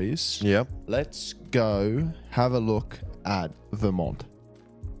pine trees. Yep. Let's go have a look at Vermont.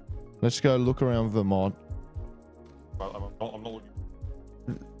 Let's go look around Vermont. Well, I'm not looking.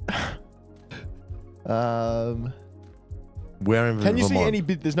 Where in Can you see Vermont? any?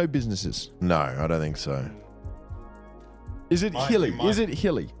 There's no businesses. No, I don't think so. Is it Might- hilly? we might- Is it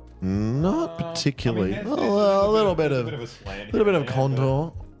hilly? Not particularly. there's a little bit of, a slant little bit here of and there,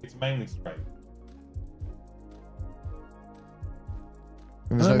 contour. but It's mainly straight.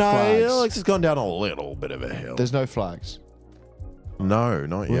 And there's no no, flags. Alex has gone down a little bit of a hill. There's no flags. No,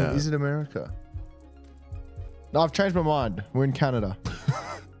 not Well, yet. is it America? No, I've changed my mind. We're in Canada.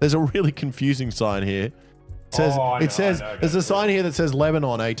 There's a really confusing sign here. It says, Oh, I know, it says I know, there's a okay. sign here that says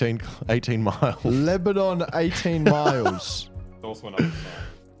Lebanon 18 miles. Lebanon, 18 miles. There's also another sign.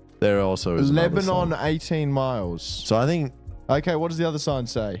 There also is another Lebanon, sign. 18 miles. So I think Okay, what does the other sign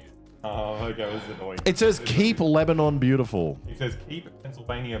say? Oh, okay, this is annoying. it says keep Lebanon beautiful. It says keep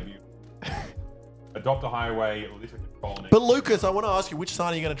Pennsylvania beautiful. Adopt a highway, litter control. But Lucas, I want to ask you, which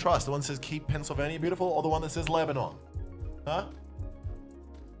sign are you going to trust? The one that says keep Pennsylvania beautiful or the one that says Lebanon? Huh?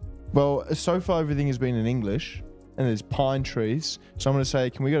 Well, so far everything has been in English, and there's pine trees. So I'm going to say,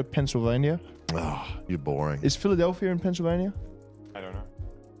 can we go to Pennsylvania? Oh, you're boring. Is Philadelphia in Pennsylvania? I don't know.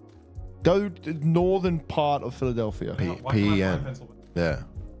 Go to the northern part of Philadelphia. P- Why can't I find PEN. Pennsylvania? Yeah.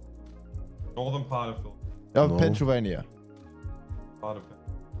 Northern part of Of No. Pennsylvania. part of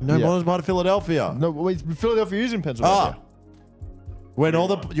No, Yeah. northern part of Philadelphia. No, wait, Philadelphia is in Pennsylvania. Where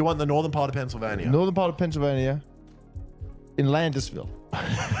northern? You want the northern part of Pennsylvania? Northern part of Pennsylvania. In Landisville.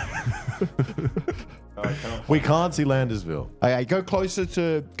 We can't see Landersville. Okay, go closer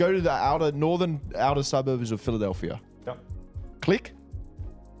to, go to the northern outer suburbs of Philadelphia. Yep. Click.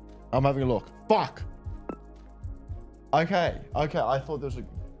 I'm having a look. Fuck. Okay, I thought there was a,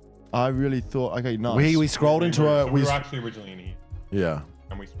 I really thought, okay, nice. We scrolled into a. So we were actually originally in here, Yeah.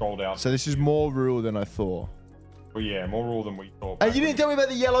 and we scrolled out. So this is more rural than I thought. Well, yeah, more rural than we thought. And you didn't tell me about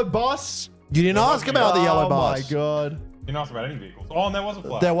the yellow bus? You didn't ask about the yellow bus. Oh my god. You didn't ask about any vehicles. Oh, and there was a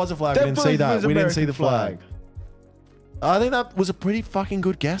flag. There was a flag. We didn't see that. We didn't see the flag. I think that was a pretty fucking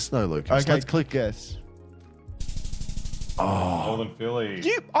good guess, though, Lucas. Okay, Let's click. guess. Northern Philly.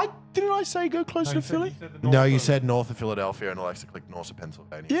 Didn't I say go closer to you said- Philly? you said the No, north you of- said north of Philadelphia, and Alexa clicked north of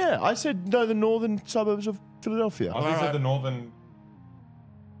Pennsylvania. Yeah, I said no, the northern suburbs of Philadelphia. I think you said the northern.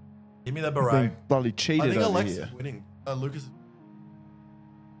 Give me the Being bloody I cheated think over Alexa's here. winning. Lucas.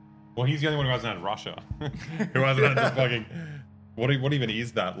 Well, he's the only one who hasn't had Russia. Who hasn't had the fucking. What even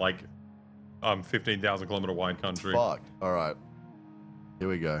is that? Like, 15,000 kilometer wide country. Fucked. All right. Here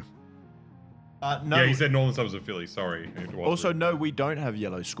we go. No. Yeah, he said northern suburbs of Philly. Sorry. It was Also, no, we don't have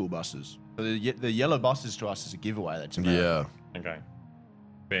yellow school buses. So the yellow buses to us is a giveaway. That's America. Yeah. Okay.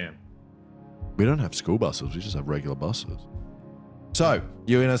 Bam. We don't have school buses. We just have regular buses. So,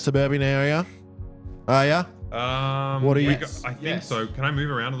 you in a suburban area? Are ya? What are you- I think so. Can I move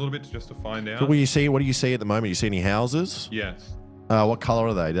around a little bit just to find out? So what do you see? What do you see at the moment? You see any houses? Yes. What color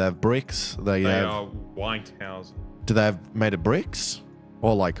are they? Do they have bricks? They are white houses. Do they have made of bricks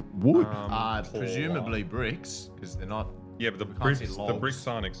or like wood? Presumably bricks, because they're not. Yeah, but the can't see bricks, the logs. bricks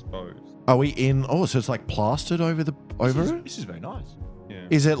aren't exposed. Are we in? Oh, so it's like plastered over it. This is very nice. Yeah.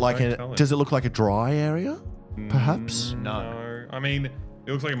 Is it like Don't a? tell Does it look like a dry area? Perhaps. No. I mean, it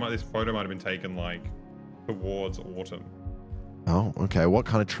looks like this photo might have been taken like towards autumn. Oh, okay. What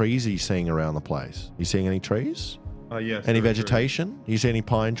kind of trees are you seeing around the place? You seeing any trees? Yes. Any there are trees. vegetation? You see any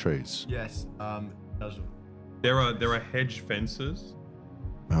pine trees? Yes. There are hedge fences.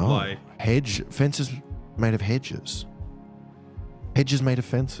 Oh, Like- hedge fences made of hedges. Hedges made of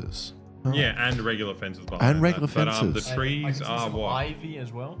fences. Oh. Yeah, and regular fences behind And regular that. But fences. the trees are what? Ivy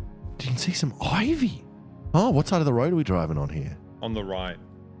as well. You can see some ivy. Oh, what side of the road are we driving on here? On the right.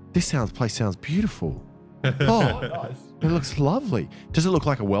 This place sounds beautiful. Oh, Nice. it looks lovely. Does it look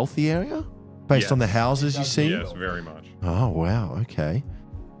like a wealthy area based on the Yes. houses you see? Yes, very much. Oh, wow. Okay.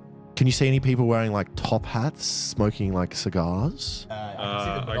 Can you see any people wearing like top hats, smoking like cigars? I can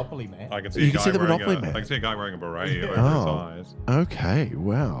see I- the Monopoly man. I can see You a can guy see the wearing Monopoly a, man. I can see a guy wearing a beret over Oh. his eyes. Okay.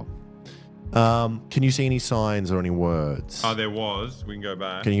 Wow. Can you see any signs or any words? There was. We can go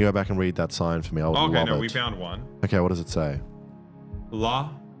back. Can you go back and read that sign for me? I would Okay, love no, it. we found one. Okay, what does it say? La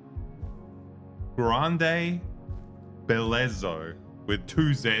Grande Bellezzo with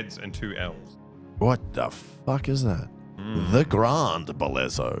 2 Z's and 2 L's. What the fuck is that? The Grand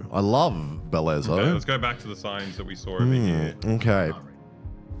Bellezzo. I love Bellezzo. Okay, let's go back to the signs that we saw over here. Okay.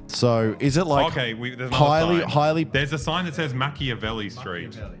 So is it like Okay, there's another sign. highly? There's a sign that says Machiavelli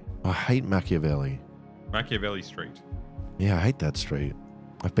Street. I hate Machiavelli. Machiavelli Street. Yeah, I hate that street.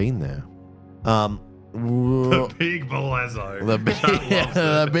 I've been there. The Big Bellezzo. The big,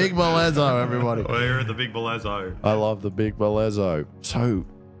 the big Bellezzo, everybody. We're at the Big Bellezzo. I love the big Bellezzo. So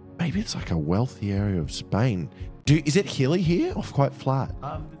maybe it's like a wealthy area of Spain. Is it hilly here or quite flat?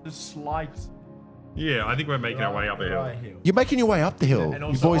 The slight. Yeah, I think we're making our way up a hill. You're making your way up the hill. And You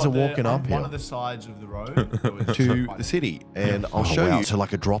also boys are on the- walking on uphill One of the sides of the road there was to quite the a- city, and I'll show you. So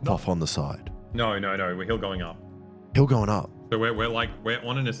like a drop off on the side. No, we're hill going up. Hill going up. So we're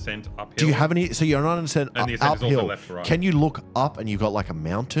on an ascent uphill. Do you have any? So you're not on ascent And the ascent is also uphill. left to right. Can you look up and you've got like a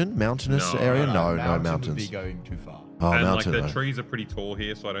mountainous No, area? No, mountain would mountains. be going too far. Oh, and mountain. like the though. trees are pretty tall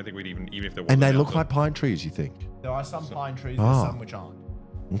here, so I don't think we'd even if there was. And a they look mountain. like pine trees. You think? There are some pine trees, Oh. and some which aren't.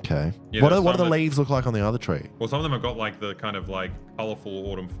 Okay. Yeah, what there's do the some that- leaves look like on the other tree? Well, some of them have got like the kind of like colorful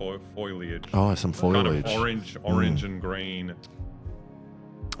autumn foliage. Oh, some foliage. Kind of orange and green.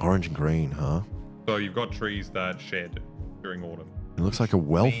 Orange and green, huh? So you've got trees that shed during autumn. It looks like a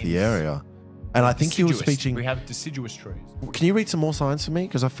wealthy Means- area. And I think you were Deciduous. speaking. We have deciduous trees. Can you read some more signs for me?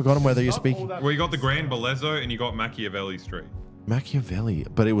 Because I've forgotten whether you're speaking Well, you got the Grand Bellezzo and you got Machiavelli Street. Machiavelli,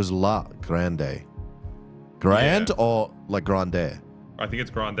 but it was La Grande. Grand Yeah. or La Grande? I think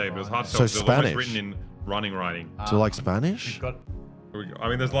it's Grande, but it's hard to So tell. 'Cause it was almost Spanish. written in running writing. So like Spanish? You've got Here we go. I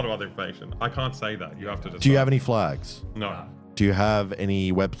mean, there's a lot of other information. I can't say that. You have to decide. Do you have any flags? No. Do you have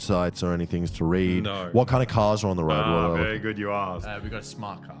any websites or anything to read? No. What kind of cars are on the road? Ah, What are- very good you asked. we got a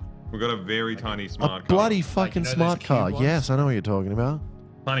smart car. We've got a very tiny a smart car. bloody fucking you know those smart cube car. ones? Yes, I know what you're talking about.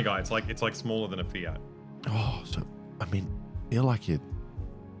 Tiny guy. It's like smaller than a Fiat. Oh, so I mean, I feel like it.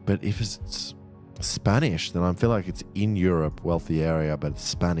 But if it's Spanish, then I feel like it's in Europe, wealthy area, but it's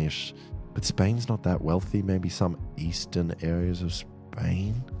Spanish. But Spain's not that wealthy. Maybe some eastern areas of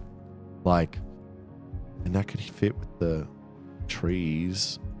Spain, like, and that could fit with the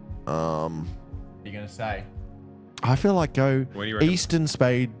trees. What are you gonna say? I feel like go Where do you reckon? eastern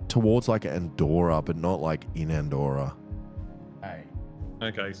Spain towards like Andorra, but not like in Andorra. Hey.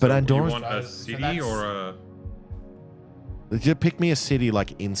 Okay. So But you Andorra's- want a So city that's- or a? Just pick me a city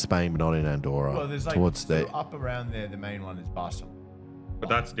like in Spain, but not in Andorra. Well, there's like towards so the up around there. The main one is Barcelona. But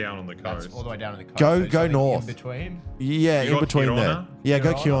that's down on the That's coast. all the way down on the coast. Go- So go something north. In between. yeah, You in got between there. Girona? Yeah,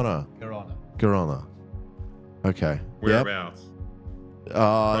 go Girona. Girona. Girona. Okay. Yep. Whereabouts?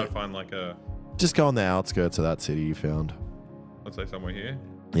 Try to find like a. Just go on the outskirts of that city you found. Let's say somewhere here.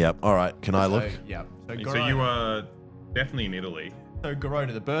 Yep. All right. Can I look? So, yeah. So, So Girona, you are definitely in Italy. So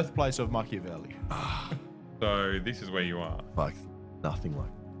Girona, the birthplace of Machiavelli. So this is where you are. Fuck. Nothing like.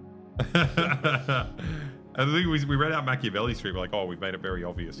 I think we read out Machiavelli Street. We're like, oh, we've made it very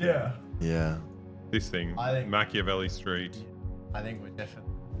obvious. now. Yeah. This thing, I think- Machiavelli Street. I think we're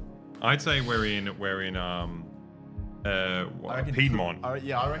definitely. I'd say we're in Piedmont.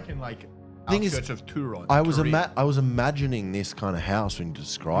 I reckon like Thing is, outskirts of Turon. I was Turin. I was imagining this kind of house when you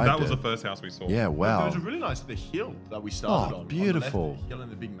described That was it. the first house we saw. Yeah. There Wow. was a really nice the hill that we started on. beautiful. On the left, the hill in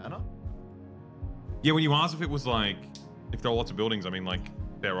the big manor. Yeah, when you asked if it was like, if there were lots of buildings, I mean, like,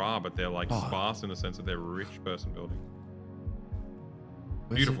 there are, but they're like Oh. sparse in the sense that they're rich person buildings.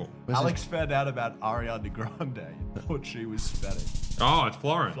 Where's it- Beautiful. where's it- Alex found out about Ariana Grande and thought she was Spanish. Oh, it's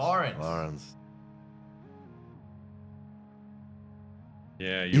Florence. Florence. Lawrence.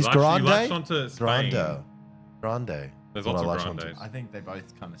 Yeah, Is you Grande? latched onto Spain. Grande. There's What lots I of latched onto. Grandes. I think they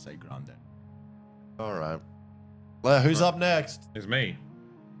both kind of say Grande. All right. Well, who's up next? It's me.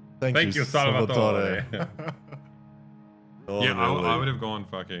 Thank you, Salvatore. Oh, Yeah, I really? would have gone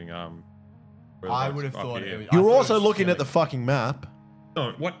fucking. where I was would have up thought here? it was. You I were thought it also was looking at the Chile. fucking map.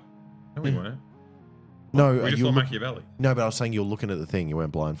 No, what? No, we Yeah. weren't. No, We just you saw were look- Machiavelli. no, but I was saying you were looking at the thing. You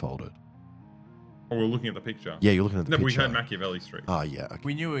weren't blindfolded. Or we were looking at the picture. Yeah, you're looking at the No, but we picture. heard Machiavelli Street. Oh, yeah. Okay.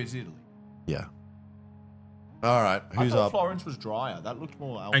 We knew it was Italy. Yeah. All right. I Who's thought up? Florence was drier. That looked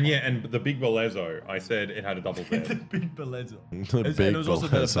more. And yeah, and the big Bellezzo, I said it had a double the bed. big Bellezzo. The And big it was also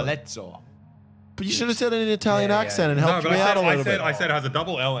the Bellezzo. Bellezzo. But you should have said it in an Italian Yeah, yeah, accent and yeah. helped No, me but out a little bit. I said it has a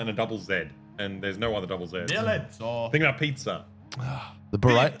double L and a double Z, and there's no other double Z. Bellezzo. Think about pizza. The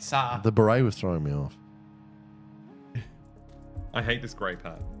beret. Pizza. The beret was throwing me off. I hate this grey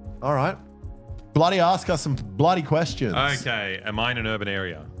pad. All right. Bloody ask us some bloody questions. Okay, am I in an urban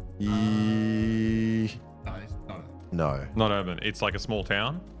area? No, it's not. No. Not urban. It's like a small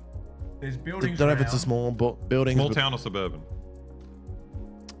town. There's Don't buildings. know if it's a around. small building. Small town or suburban?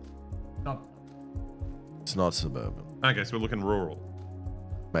 Not. It's not suburban. Okay, so we're looking rural.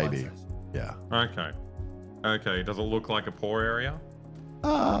 Maybe. Yeah. Okay. Okay, does it look like a poor area?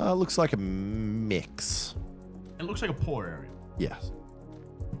 Looks like a mix. It looks like a poor area. Yes.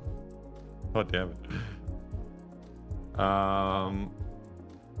 God damn it.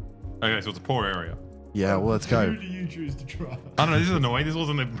 Okay, so it's a poor area. Yeah, well, let's go. Who do you choose to try? I don't know, this is annoying. This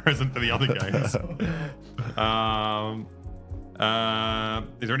wasn't a present for the other games.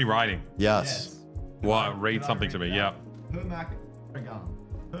 Is there any writing? Yes. What? Read something to me. Yeah. Hermac Dragan.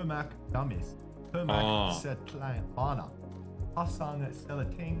 Hermac Dummies. Oh. Hermac Setlana. Hassan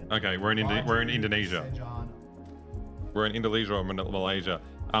Selating. Okay, we're in Indonesia. We're in Indonesia or Malaysia.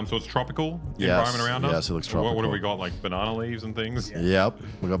 So it's tropical, the Yes, environment around us? yes, it looks What have tropical. we got? Like banana leaves and things? Yeah. Yep.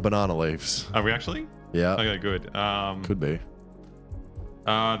 We got banana leaves. Are we actually? Yeah. Okay, good. Could be.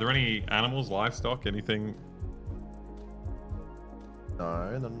 Are there any animals, livestock, anything?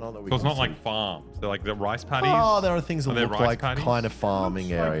 No, not that we So it's can not like see. farms. They're like the rice paddies. Oh, there are things that Are there look rice like paddies? kind of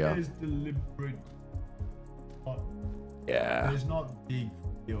farming area. There's deliberate. Yeah. There's not big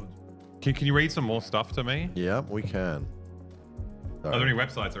fields. Can you read some more stuff to me? Yeah, we can. Are there any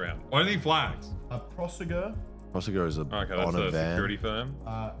websites around? What are these flags? Prosegur. Prosegur is a Okay, that's on a a van. security firm.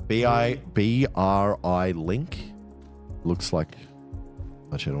 BRI link. Looks like.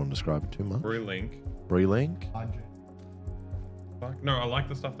 Actually, I don't want to describe it too much. Brelink. Brelink. Fuck. No, I like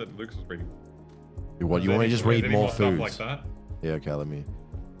the stuff that Lucas was reading. What Is you there want me to any- just is read there any more stuff foods? like that? Yeah, okay, let me.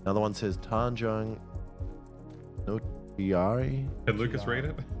 Another one says Tanjung Chiari. Can Lucas read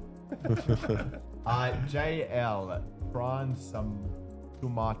it? JL Trans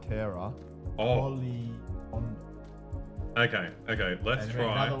Sumatera. Oh, okay. Let's And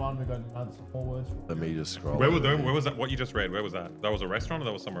try. another one. We got another small words. Let me just scroll. Where over. was that? What you just read? Where was that? That was a restaurant or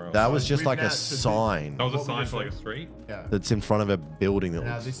that was somewhere else? That was just We've like now a to do- sign That was a What we sign just for like a said. street. Yeah. that's in front of a building that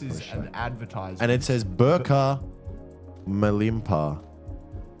Now looks this is pretty an shit. advertisement. And it says Burka Malimpa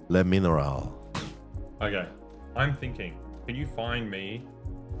Le Mineral. Okay. I'm thinking, can you find me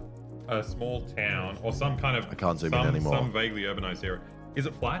a small town or some kind of I can't zoom in anymore. some vaguely urbanized area? Is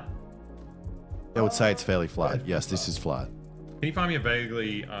it flat? I would say it's fairly flat. Yes, this is flat. Can you find me a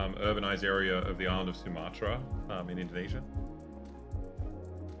vaguely urbanized area of the island of Sumatra in Indonesia?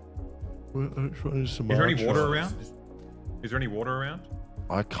 Is there any water around? Is there any water around?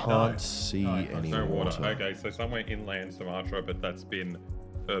 I can't see No, any No water. water. Okay, so somewhere inland Sumatra, but that's been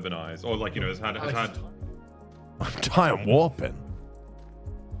urbanized, or like has had. I'm time warping.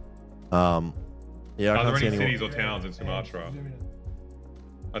 Yeah, I Are there can't see any any cities or towns in Sumatra?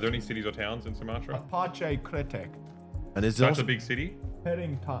 Are there any cities or towns in Sumatra? Apache Kretek. And is That's also, a big city.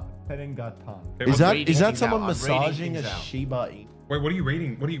 Peringatan. Okay, is what's- that someone I'm reading massaging a things out. Shiba Inu? Wait, what are you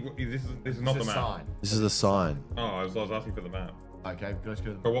reading? This is not the It's a map. sign. This is a sign. Oh, I was asking for the map. Okay, let's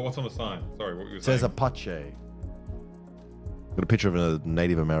go. But what's on the sign? Sorry, what you were It says saying? Apache. Got a picture of a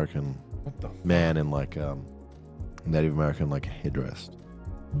Native American What the fuck? man in like Native American like headdress.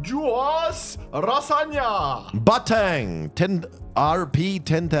 Juas Rasanya. Batang 10 RP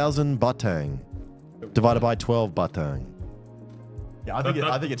 10,000 batang divided by 12 batang. Yeah,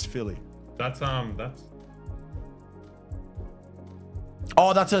 I think it's Philly. That's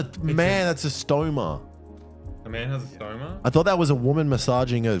Oh, that's a man. That's a stoma. a man has a stoma. I thought that was a woman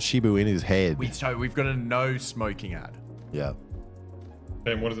massaging a Shiba Inu's head. So we've got a no smoking ad. Yeah.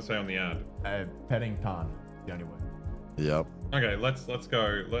 And what does it say on the ad? Peringatan. The only way. Yep. Okay, let's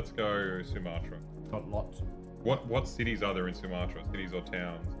go Sumatra. Got lots. What cities are there in Sumatra? Cities or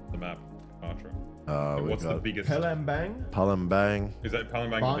towns? The map of Sumatra. And We what's the got biggest? Palembang. Palembang. Is that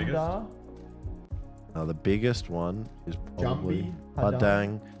Palembang the biggest? Banda. The biggest one is probably Jambi,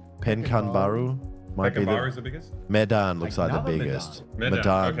 Padang. Penkanbaru might be Pekanbaru is the the biggest? Medan looks like the Another biggest. Medan.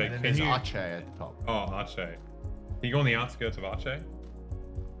 Medan. Okay. And then Can there's you- Aceh at the top. Oh, Aceh. Can you go on the outskirts of Aceh?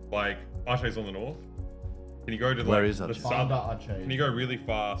 Like Aceh's on the north. Can you go to Where like is the Aceh? south? Banda Aceh. Can you go really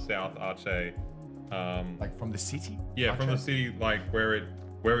far south Aceh? Like from the city? Yeah, from the Aceh? city, like where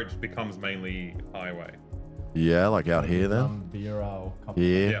it becomes mainly highway. Yeah, like out here then. Bira or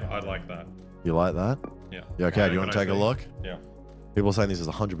Yeah. Yeah, I'd like that. You like that? Yeah. Yeah, okay, do you want to Can I take a see? look? Yeah. People saying this is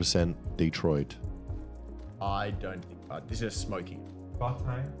 100% Detroit. I don't think this is smoking.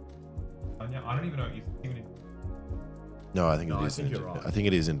 Batang. Yeah, I don't even know. Even in... No, I think No, it I is. think you're right. I think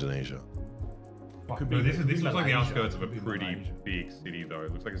it is Indonesia. Could No, be- this could be looks like the Malaysia, outskirts of a could be pretty Malaysia. big city, though.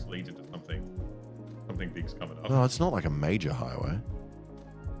 It looks like it leads into something big's coming up. No, it's not like a major highway.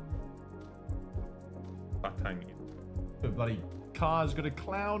 Batang. The bloody car's got a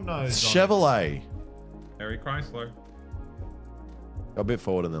clown nose. It's on it. Chevrolet. Harry Chrysler. Go a bit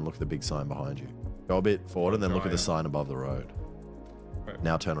forward and then look at the big sign behind you. Go a bit forward and then look at the Trying. sign above the road. Right.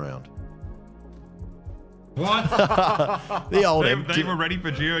 Now turn around. What? The old they empty. were ready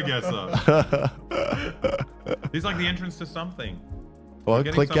for GeoGuessr. It's like the entrance to something. Well,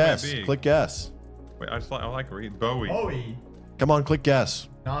 getting click somewhere guess. big. Click guess. Wait, I like reading Bowie. Bowie. Come on, click guess.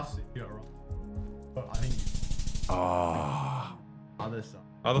 Nasty. You're right. But I think Ah. other side.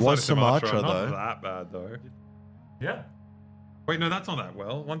 Other Was side of Sumatra, Sumatra, not though. that bad though. Yeah. Wait, no, that's not that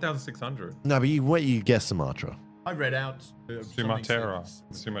well. 1,600. No, but you guess Sumatra. I read out Sumatra.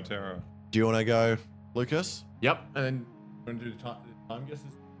 Sumatra. Do you want to go, Lucas? Yep. And then you want to do the time guesses?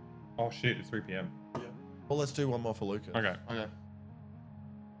 Oh shit, it's 3 p.m. Well, let's do one more for Lucas. Okay. Okay.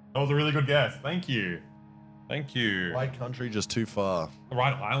 That was a really good guess. Thank you. Thank you. Right country, just too far. The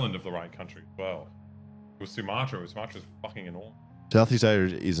right island of the right country as well. It was Sumatra. Sumatra's fucking enormous. Southeast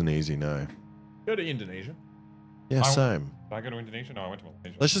Asia isn't easy, no. Go to Indonesia. Yeah, I- same. Did I go to Indonesia? No, I went to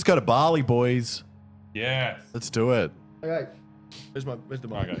Malaysia. Let's just go to Bali, boys. Yes. Let's do it. Okay. Where's the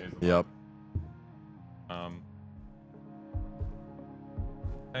mic? Okay. here's the Yep.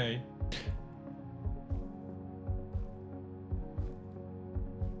 Hey.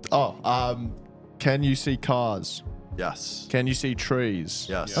 Oh, can you see cars? Yes. Can you see trees?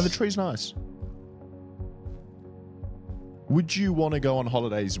 Yes. Are the trees nice? Would you want to go on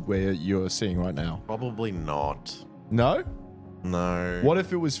holidays where you're seeing right now? Probably not. No? No. What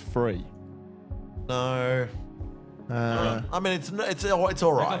if it was free? No. I mean, it's all It's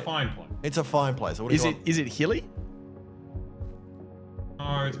right. a fine place. It's a fine place. What do you Is it hilly?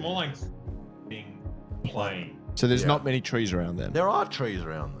 No, it's more like being plain. So there's Yeah. not many trees around then. There are trees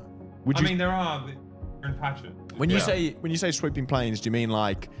around there. Would I you, mean, there are in patches. when you Yeah. say sweeping plains, do you mean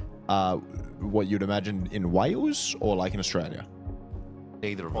like what you'd imagine in Wales or like in Australia?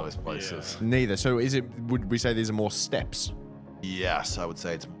 Neither of those places. Neither. So would we say these are more steps? Yes, I would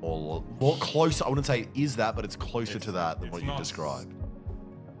say it's more closer. I wouldn't say it is that, but it's closer to that than it's what you not- described.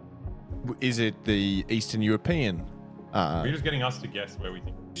 Is it the Eastern European? You're just getting us to guess where we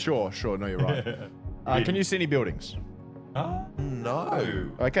think. Sure. No, you're right. Can you see any buildings? No.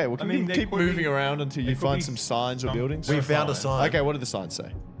 Okay, well, I mean, there keep could moving be- around until you there could find be some signs or some- buildings. We There are found a signs. sign. Okay, what do the signs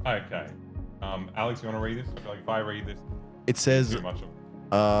say? Okay. Alex, you want to read this? I feel like if I read this, It says, too much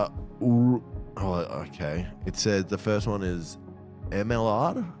of okay. It says the first one is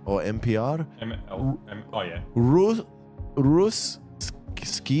MLR or MPR. Oh yeah. Ruskisko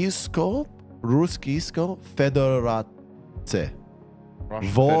Federace.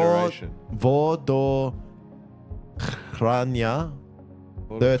 Russian Vod- Federation. Vodochrania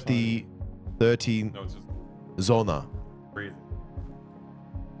 30 No, it's just Zona. breathe.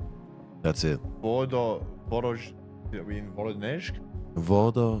 That's it. Voronezh.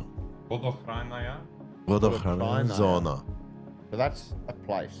 Vodo Vodochrania. Vodochrania Zona. So that's a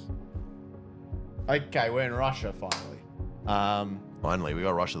place. Okay, we're in Russia finally. Finally, we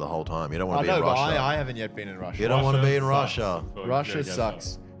got Russia the whole time. You don't I want to be know, in but Russia. I haven't yet been in Russia. You don't want to be in sucks. Russia. So Russia yeah, guess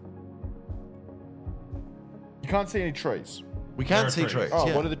sucks. You can't see any trees. We There can't are see trees. trees. Oh,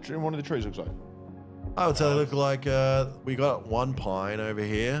 yeah. what are one of the trees looks like? I would say they look like we got one pine over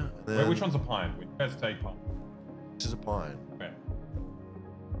here. And that. then Wait, which one's a pine? Which best take pine? This is a pine. Okay.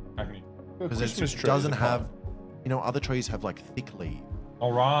 How can you? Because it Christmas tree doesn't is a pine. have, other trees have like thick leaves.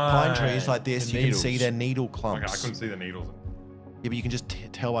 All right. Pine trees like this, The you can see needles. their needle Okay, clumps. I couldn't see the needles. Yeah, but you can just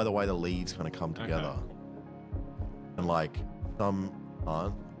tell by the way the leaves kind of come together. Okay. And like some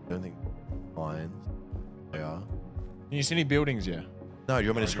aren't. I don't think pines. They are. Can you see any buildings yet? No, do you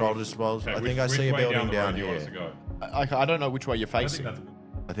want me to scroll just well? Okay, I which- think I which see a way building the down road do you want us to here. go? I don't know which way you're I don't think facing. that's a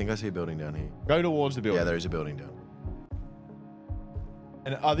I think I see a building down here. Go towards the building. Yeah, there is a building down.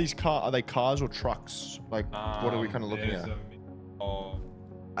 And are they cars or trucks? Like, what are we kind of looking there's at?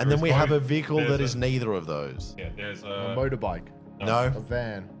 And then we There's have a both. vehicle There's that a- is neither of those. Yeah, there's A a motorbike, No, a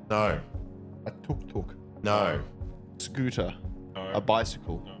van, no, a tuk-tuk, no, scooter, no, a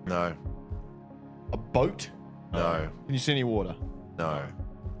bicycle, no, a boat. no, Can you see any water? no.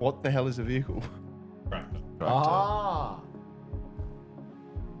 What the hell is a vehicle? tractor. Tractor.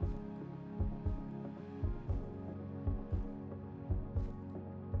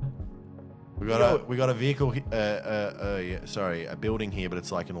 We got a vehicle. Yeah, sorry, a building here, but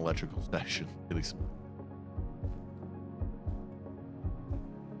it's like an electrical station. Really small.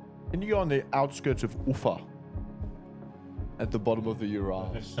 Can you go on the outskirts of Ufa? At the bottom of the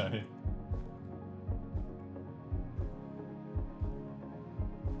Urals.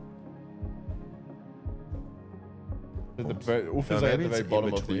 Ufa's like at maybe the it's very in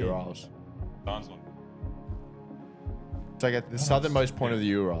bottom of the between. Urals. Dance one. It's like at the southernmost point of the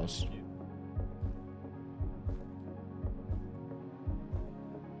Urals.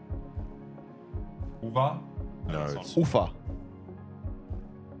 Uva? No, that's it's- not- Ufa.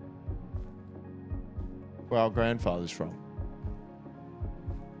 Where our grandfather's from.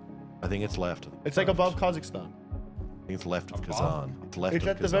 I think it's left. It's like above Kazakhstan. I think it's left of Above? Kazan. It's left It's of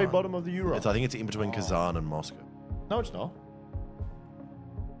at the very Kazan. bottom of the Urals. It's, I think it's in between Kazan and Moscow. No, it's not.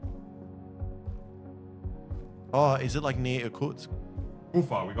 Oh, is it like near Irkutsk?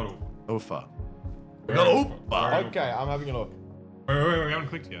 Ufa, we got Ufa. Ufa. We're got in Ufa. We're in Okay, I'm having a look. Wait, we haven't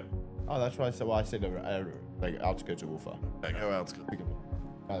clicked yet. Oh, that's why I said like outskirts of Ufa. Okay, go outskirts.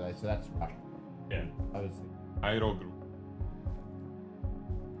 Oh, so that's Russia. Yeah. Obviously. Aero group.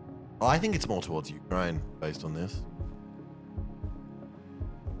 I think it's more towards Ukraine based on this.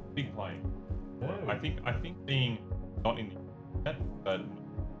 Big plane. I think being not in the yet, but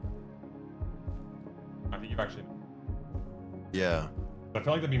I think you've actually. Yeah. I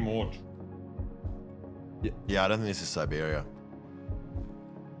feel like there'd be more. Yeah, I don't think this is Siberia.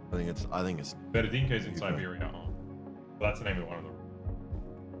 I think it's Beredinka is in Ukraine. Siberia. Oh. Well, that's the name of one of them.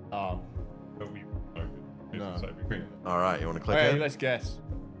 But we know it's No. in Siberia. all right. You want to click Hey, it? let's guess.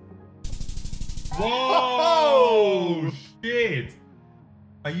 Whoa! Shit!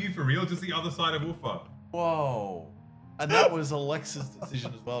 Are you for real? Just the other side of Ufa. Whoa. And that was Alexa's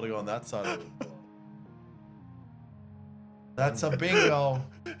decision as well to go on that side of it. That's a bingo.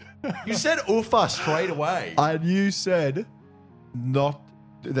 You said Ufa straight away. And you said not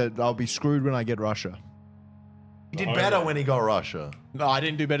that I'll be screwed when I get Russia. He did better when he got Russia. No, I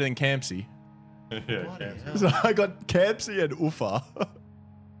didn't do better than Campsie. Yeah, Bloody cancer. hell. So I got Campsie and Ufa.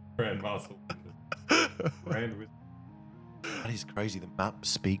 Grand muscle. Brand with That is crazy. The map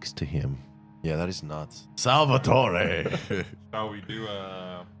speaks to him. Yeah, that is nuts. Salvatore. Shall we do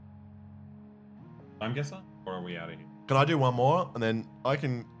a time guesser, or are we out of here? Can I do one more? And then I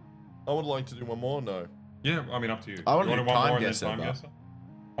would like to do one more. No. Yeah, I mean, up to you. I want You to do one time more and then guesser, time but- guesser?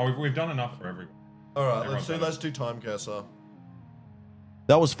 Oh, we've done enough for everyone. All right, Everyone's done let's do time guesser.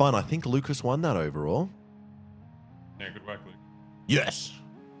 That was fun. I think Lucas won that overall. Yeah, good work, Luke. Yes.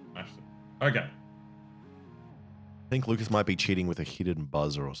 Smashed it. Okay. I think Lucas might be cheating with a hidden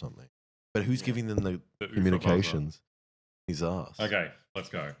buzzer or something. But who's Yeah. giving them the The Ufa communications? His ass. buzzer. Okay, let's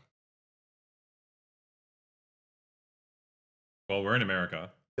go. Well, we're in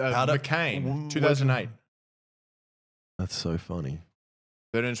America. McCain, 2008. That's so funny.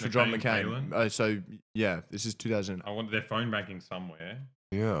 Third inch for John McCain, McCain. So, yeah, this is 2000. I want their phone banking somewhere.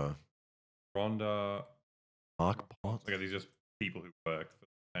 Yeah. Rhonda. Mark Potts. Okay, these are just people who work for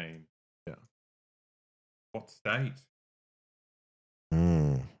the pain. Yeah. What state?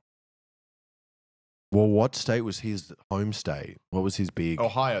 Hmm. Well, what state was his home state? What was his big?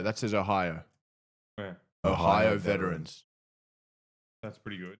 Ohio. That says Ohio. Where? Ohio veterans. That's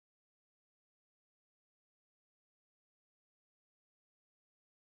pretty good.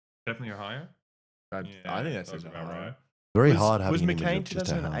 Definitely Ohio. I think that says about Ohio. right. Very Was- hard having Was an image McCain of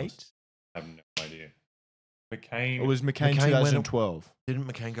just a 2008? house. I have no idea. McCain. Or was McCain McCain went up- 2012? Didn't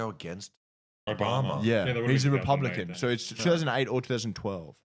McCain go against? Obama. Yeah, that would've he's a been 2008 Republican. then. So it's No. 2008 or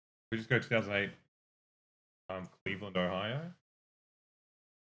 2012. We just go 2008. Cleveland, Ohio.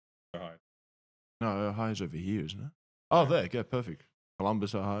 Ohio. No, Ohio's over here, isn't it? Oh, there. Yeah, perfect.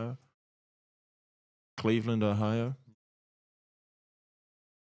 Columbus, Ohio. Cleveland, Ohio.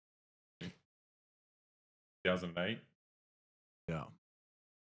 2008. Yeah.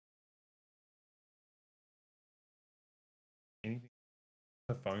 Anything?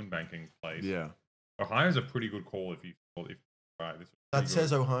 The phone banking place. Yeah. Ohio's a pretty good call if right. This is That pretty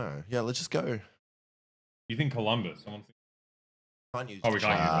says good. Ohio. Yeah, let's just go. You think Columbus? Someone think, Can't use oh, we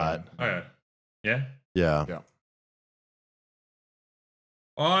can't chat. use that. Okay. Yeah. Yeah. Yeah.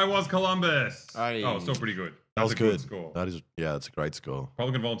 Oh, it was Columbus. Aye. Oh, still pretty good. That was That's a good good. score. That is, yeah, that's a great score.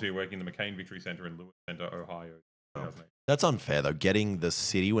 Republican volunteer working in the McCain Victory Center in Lewis Center, Ohio. 2008. That's unfair though. Getting the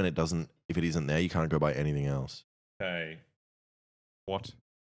city when it doesn't, if it isn't there, you can't go by anything else. Okay. What?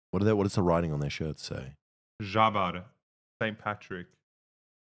 What does the writing on their shirts say? Jabbar. St. Patrick.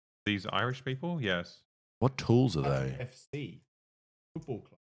 These Irish people? Yes. What tools are they? FC. Football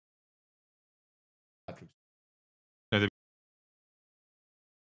club. Patrick's.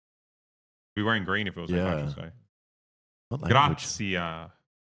 We'd be wearing green if it was St. Yeah. Patrick's Day. What language? Grazia.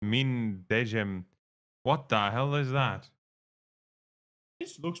 Min degem. What the hell is that?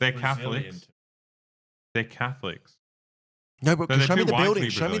 This looks They're Brazilian. Catholics. They're Catholics. No, but No, they're show me too the white to be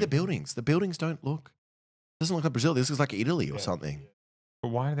buildings. Show me the Brazilian. buildings. The buildings don't look. Doesn't look like Brazil. This is like Italy or Yeah. something. But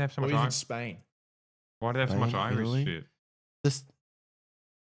why do they have so Or much even Irish? Spain. Why do they have so much Spain, Irish Italy? shit? This.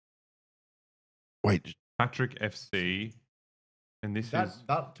 Wait. Patrick FC. And this That is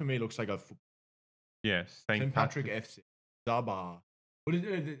that to me looks like a yes, St. Patrick FC. Zaba. What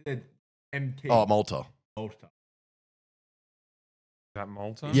is it? MT. Oh, Malta. Malta. Is that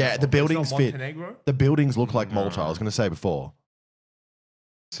Malta? Yeah, the It's not buildings fit. Montenegro? The buildings look like Malta. No. I was going to say before.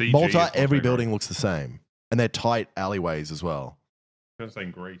 CG is Malta, every Montenegro. building looks the same, and they're tight alleyways as well. I was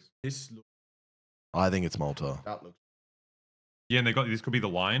saying Greece. This look, I think it's Malta. that looks. Yeah, and they got this could be the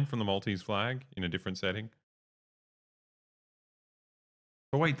lion from the Maltese flag in a different setting.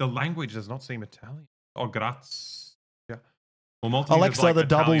 But wait, the language does not seem Italian. Oh, grazie. Yeah. Well, Maltese is Alexa, like the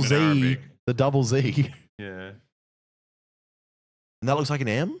double Italian and Z. Arabic. The double Z. Yeah. And that looks like an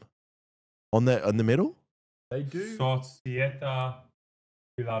M on the middle. They do. Società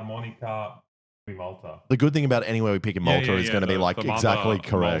Filarmonica di Malta. The good thing about anywhere we pick in Malta is going to be like the mother exactly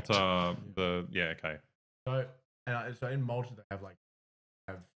correct. Malta, yeah, okay. So in Malta they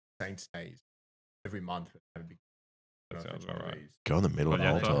have Saints Days every month. They have a big. That sounds about right. Go in the middle of But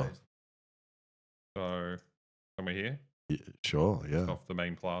yeah, Malta. So somewhere here, Yeah, sure, yeah. off the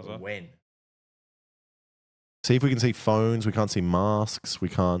main plaza. When? See if we can see phones. We can't see masks. We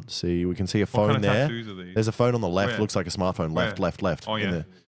can see a What phone kind of there. tattoos are these? There's a phone on the left. Where? Looks like a smartphone. Left, Where? left. Oh, in yeah. there.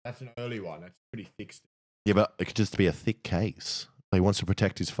 That's an early one. That's pretty thick. Yeah, but it could just be a thick case. He wants to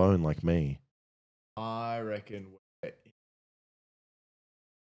protect his phone like me. I reckon.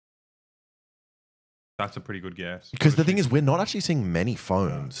 That's a pretty good guess. Because the thing is, we're not actually seeing many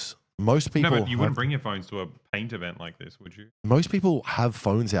phones. Most people, no, but you wouldn't have, bring your phones to a paint event like this, would you? most people have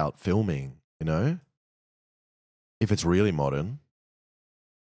phones out filming. You know, if it's really modern,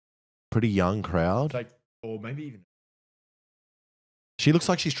 pretty young crowd. Like, or maybe even. She looks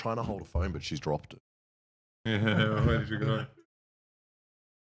like she's trying to hold a phone, but she's dropped it. Yeah, where did you go?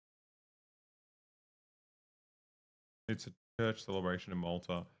 It's a church celebration in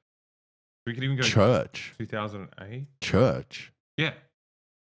Malta. We could even go Church. 2008. Church. Yeah,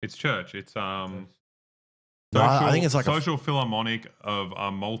 it's church. It's No, I think it's like social philharmonic of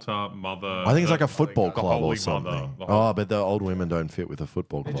Malta Mother. I think it's like a football the club or Holy something. Mother, the Oh, but the old women don't fit with a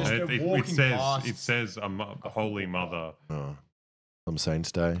football They're club. just- It walking past says the Holy Mother. Oh, some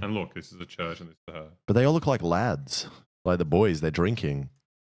Saints Day. And look, this is a church, and this is her. But they all look like lads. Like the boys, they're drinking.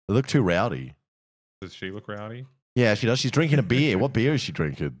 They look too rowdy. Does she look rowdy? Yeah, she does. She's drinking a beer. What beer is she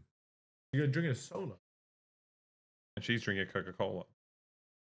drinking? You're drinking a soda. And she's drinking Coca-Cola.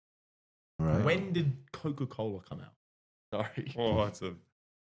 Right. When did Coca-Cola come out? Sorry. Oh, that's a.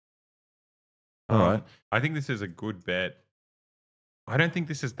 All right. I think this is a good bet. I don't think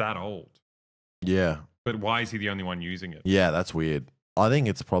this is that old. Yeah. But why is he the only one using it? Yeah, that's weird. I think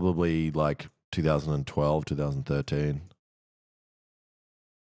it's probably like 2012, 2013.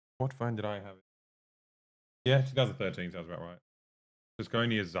 What phone did I have? Yeah, 2013 sounds about right. Just going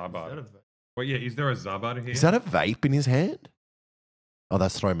near Zabad. Wait, yeah, is there a Zabad here? Is that a vape in his hand? Oh,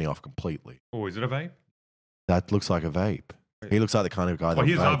 that's throwing me off completely. Oh, is it a vape? That looks like a vape. He looks like the kind of guy that Oh,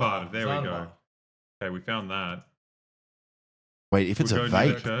 here's vape. Zabad. There we go. Zabad. Okay, we found that. Wait, if it's a We'll go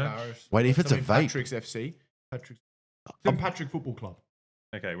near vape. church. Wait, if it's a St. vape. Patrick's FC. St. Patrick Football Club.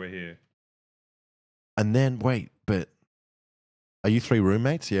 Okay, we're here. And then, wait, but are you three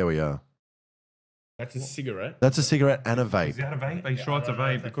roommates? Yeah, we are. That's a cigarette. That's a cigarette and a Is vape. that a vape? Are you sure it's a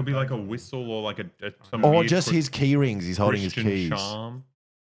vape? It could be like a whistle or like some Or weird just his key rings. He's holding his Christian keys. charm.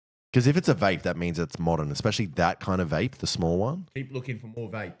 Because if it's a vape, that means it's modern, especially that kind of vape, the small one. Keep looking for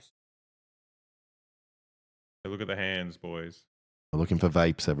more vapes. Hey, look at the hands, boys. We're looking for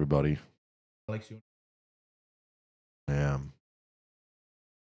vapes, everybody. Alex, you Yeah.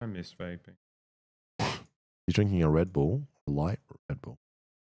 I miss vaping. He's drinking a Red Bull, a light Red Bull.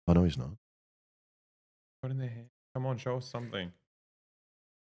 Oh, no, he's not. What in their hand? Come on, show us something.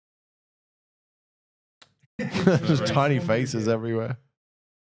 Just tiny faces everywhere.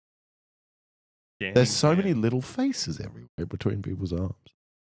 Yeah, There's so many little faces everywhere between people's arms.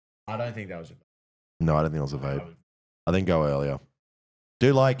 I don't think that was a No, I don't think it was a vape. I think go earlier.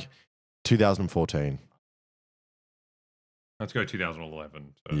 Do like 2014. Let's go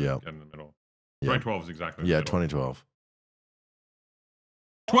 2011. So Yeah. get in the middle. Yeah. 2012 is exactly the Yeah, middle. 2012.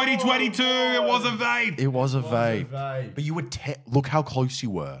 2022, it was a vape. It was a vape. But you were look how close you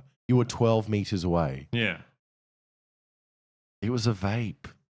were. You were 12 meters away. Yeah. It was a vape.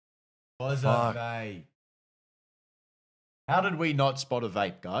 Was Fuck. a vape. How did we not spot a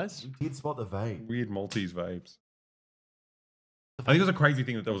vape, guys? You did spot the vape. Weird Maltese vapes. I think it was a crazy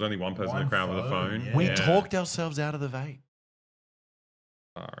thing that there was only one person in the crowd with a phone. yeah. We Yeah. talked ourselves out of the vape.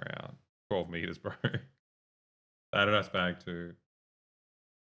 Far out. 12 meters, bro. Adidas bag too.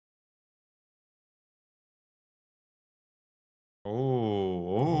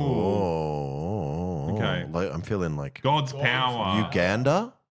 Oh. Okay. Like, I'm feeling like God's power.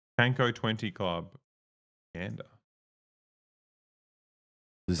 Uganda. Panko 20 Club. Uganda.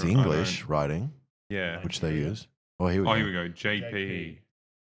 This is I English writing, Yeah. which they use. Oh, here we Oh, go. here we go. JP.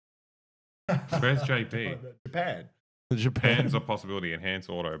 Where's JP? Japan. Japan's a possibility. Enhanced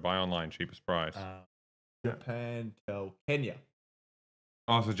auto. Buy online. Cheapest price. Japan, Kenya.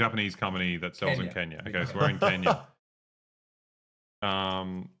 Oh, it's a Japanese company that sells in Kenya. Kenya. Okay, so we're in Kenya.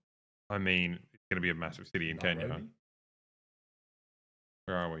 I mean, it's going to be a massive city in Kenya. Nairobi?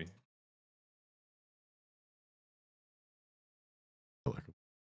 Where are we?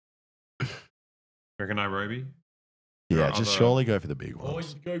 Reckon Nairobi? Yeah, There are just other- surely go for the big Or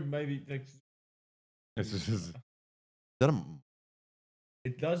ones. you go maybe. Like, This is Is that a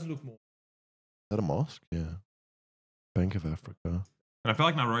it does look more. mosque? Yeah. Bank of Africa. and I feel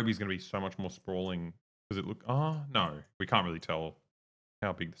like Nairobi is going to be so much more sprawling. Does it look? Oh, no. We can't really tell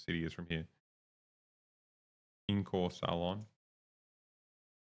how big the city is from here. In-course salon.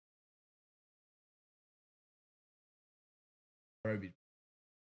 Nairobi.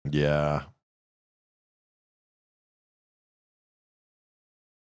 Yeah.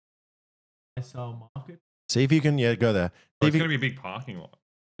 SL market. See if you can, go there. Oh, See it's if going you, to be a big parking lot.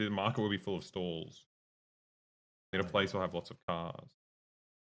 The market will be full of stalls. In a place will have lots of cars.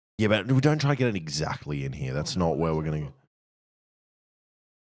 yeah, but we don't try to get it exactly in here. That's not where we're going to go.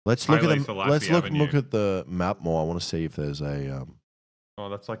 Let's look Haile at the, Selassie let's look Avenue. at the map more. I want to see if there's a Oh,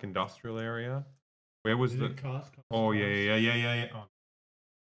 that's like industrial area. Where was Is the? it cars? Oh yeah.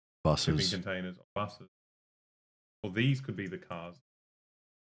 Oh, shipping buses. containers, buses. Well, these could be the cars.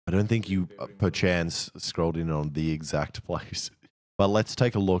 I don't think you perchance scrolled in on the exact place. But let's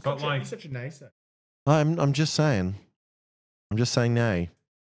take a look. But like, You're such a nice. I'm just saying. I'm just saying nay. I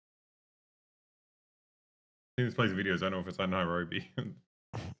think this plays videos. I don't know if it's at Nairobi.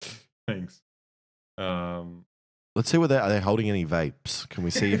 Thanks. Let's see are they holding any vapes? Can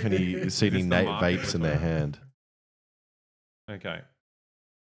we see if any see any Is this the market vapes in their hand? Okay.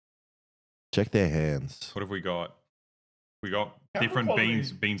 Check their hands. What have we got? We got Camera different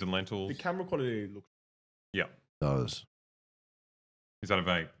quality- beans and lentils. The camera quality looks. Yeah. Does. Is that a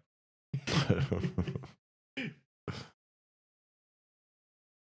vape?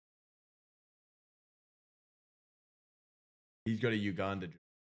 He's got a Uganda.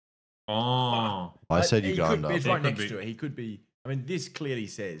 Oh. I said He Uganda. Could, it's It right could next be- to it. He could be. I mean, this clearly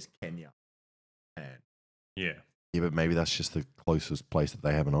says Kenya. And Yeah. Yeah, but maybe that's just the closest place that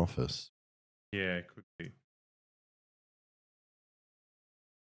they have an office. Yeah, it could be.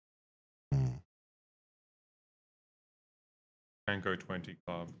 Hmm. Tango 20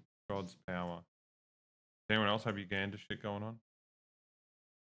 Club. God's power. Does anyone else have Uganda shit going on?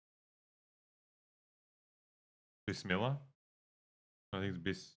 Bismillah? I think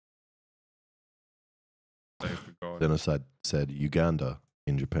it's Save for God. Dennis said Uganda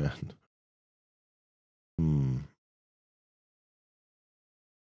in Japan.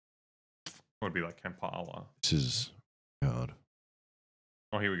 Would be like Kampala. This is God.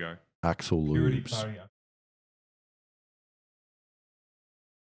 Oh, here we go. Axel Lubes.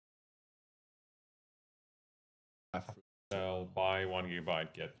 Sell, buy 1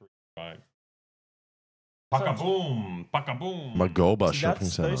 gigabyte, get 3 gigabyte. Paka boom! Paka boom! Magoba See, Shopping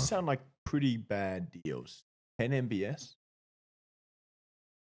Center. those sound like pretty bad deals. 10 MBS.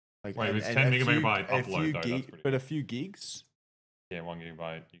 Like, Wait, it's 10 megabyte upload, though, that's pretty but a few gigs. Yeah, 1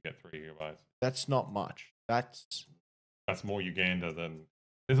 gigabyte, you get 3 gigabytes. That's not much. That's More Uganda than.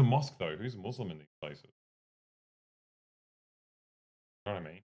 There's a mosque, though. Who's Muslim in these places? You know what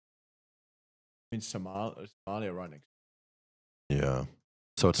I mean? in Somalia right next. Yeah.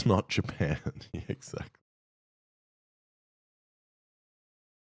 So it's not Japan. Yeah, exactly.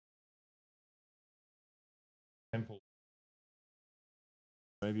 Temple.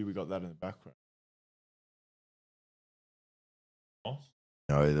 Maybe we got that in the background. Mosque?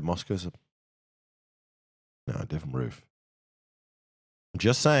 No, the Moscow's a different roof. I'm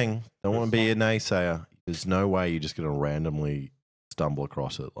just saying, don't want to be a naysayer. There's no way you're just going to randomly stumble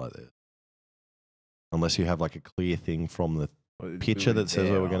across it like this. Unless you have like a clear thing from the Well, it's picture building that says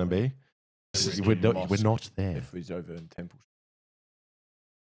there, where we're going aren't to we? be. Original We're not there. If it's over in Temple.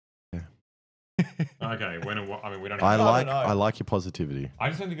 Okay, when and what? I mean, we don't. I Have know. like your positivity. I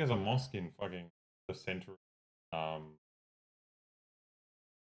just don't think there's a mosque in fucking the center. Right?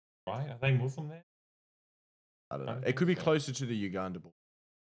 Are they Muslim there? I don't I know. don't It could be think so. closer to the Uganda border.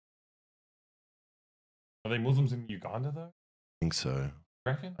 Are they Muslims in Uganda though? I think so.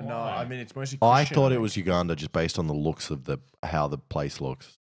 Reckon? No, Why? I mean it's mostly. I Christian, thought it think. was Uganda just based on the looks of how the place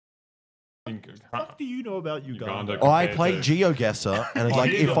looks. think, What do you know about Uganda? Uganda. I Compared played to- GeoGuessr, and it's Oh,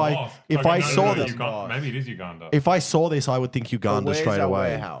 like it is if a I mosque. if Okay, I no, saw no, this Uganda. maybe it is Uganda. if I saw this, I would think But Uganda where's straight our away.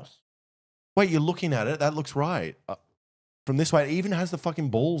 warehouse? Wait, you're looking at it. That looks right. From this way, it even has the fucking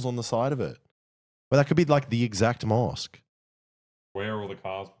balls on the side of it. But that could be like the exact mosque. Where are all the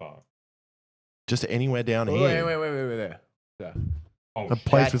cars parked? Just anywhere down Wait, here. wait, there. Oh, A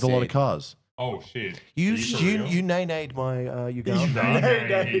place with a lot of That's it. cars. Oh shit! You Are for real? nay-nayed my Uganda.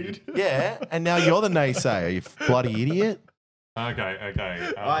 Nay-nayed. Yeah, and now you're the naysayer, you bloody idiot.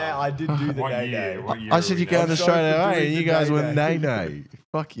 Okay. I did do the what nay year? nay. What year I are said we you go now? to sorry straight for away, doing and the you guys were nay-nay. nay-nay.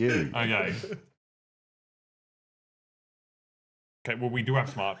 Fuck you. Okay. Okay. Well, we do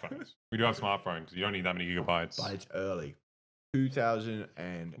have smartphones. We do have smartphones. You don't need that many gigabytes. But it's early. 2000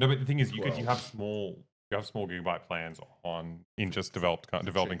 and No, but the thing is, you 12. have small gigabyte plans in just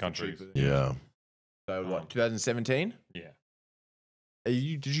developing countries. cheaper than- Yeah. So what? 2017? Yeah. Did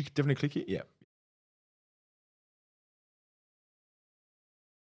you definitely click it? Yeah.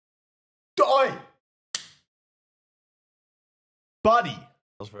 Die, buddy.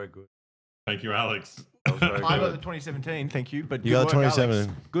 That was very good. Thank you, Alex. That was very I got good. the 2017. Thank you. But You good got work, 2017.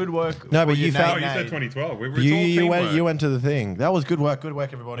 Alex. Good work. No, for but your you Oh, found- you nay-nay. said 2012. It's all teamwork. You went to the thing. That was good work. Good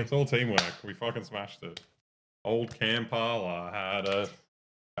work, everybody. It's all teamwork. We fucking smashed it. Old Kampala had a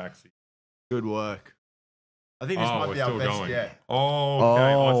taxi. Good work. I think this Oh, might we're be our still best going. yet. Oh,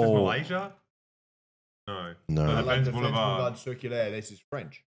 okay. Oh, this is Oh. Malaysia? No. No. So I the like Defense the French Boulevard. Boulevard Circulaire. This is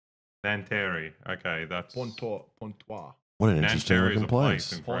French. Nanterre. Okay, that's. Pontois. What an interesting Nanterre is looking a place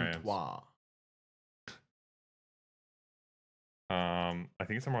place. in France. Pontois. I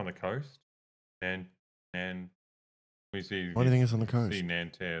think it's somewhere on the coast. We see. Why do you think it's on the coast? See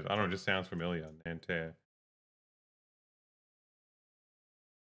Nanterre. I don't know. It just sounds familiar. Nanterre.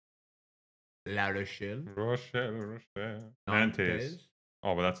 La Rochelle. Rochelle. Nantes. Nantes.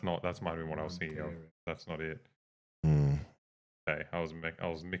 Oh, but that's not. That's might be what I was thinking of. Nanterre. That's not it. Hmm. Okay, I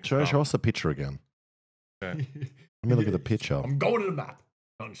was mixed Show up. us the picture again. Okay. Let me look at the picture. I'm going to the map.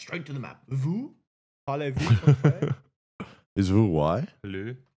 Going straight to the map. Vous? Parlez-vous français? Is Vu why?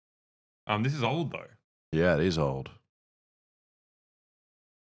 Hello. This is old though. Yeah, it is old.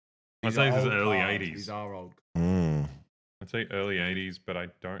 I'd These say are this is old early cards. 80s. These are old. Mm. I'd say early 80s, but I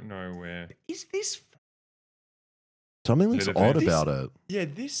don't know where. Is this? Something Is looks it odd advanced? about it. Yeah,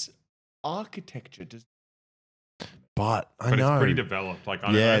 this architecture does. But I But know. it's pretty developed. Like,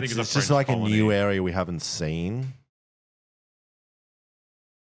 I Yeah, don't think it's it's a just French like a new colony. area we haven't seen.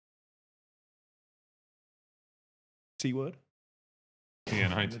 C word.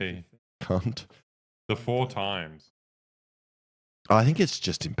 TNIT. Cunt. The 4 times. I think it's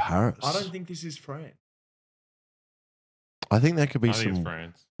just in Paris. I don't think this is France. I think there could be I think it's some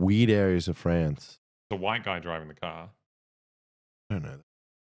France. weird areas of France. The white guy driving the car. I don't know.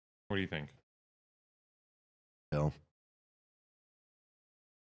 What do you think? Hell.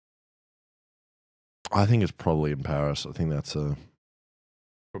 I think it's probably in Paris. I think that's a.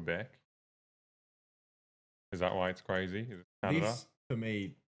 Quebec. Is that why it's crazy? Is it Canada? This, for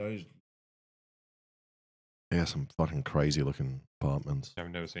me, those. Yeah, some fucking crazy looking apartments. I've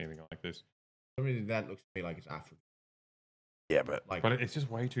never seen anything like this. For me, that looks to me like it's Africa. Yeah, but Like, But it's just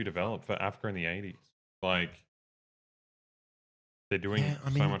way too developed for Africa in the 80s. Like, they're doing Yeah, I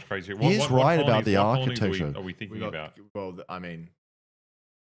so mean, much crazy. he is right about the colonies architecture. Are we thinking we got, about? well, I mean,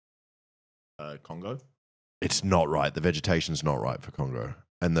 Congo. it's not right. The vegetation's not right for Congo.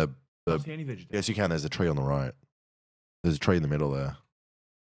 And the I don't see any vegetation. yes, you can. There's a tree on the right. There's a tree in the middle there.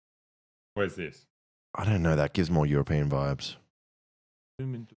 Where's this? I don't know. That gives more European vibes.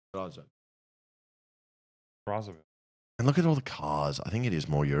 Zoom into Gaza. Brazzaville. And look at all the cars. I think it is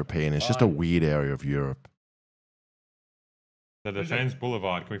more European. It's just a weird area of Europe. The Where's Defense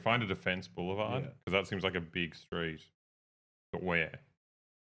Boulevard. Can we find a Defense Boulevard? Yeah. Because that seems like a big street. But where?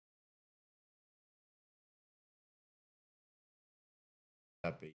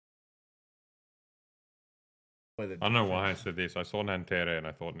 That be. I don't know why I said this. I saw Nanterre and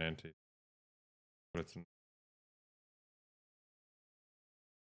I thought Nantes. But it's.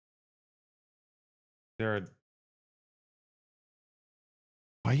 There are.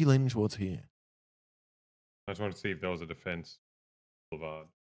 Why are you leaning towards here? I just wanted to see if there was a Defense Boulevard.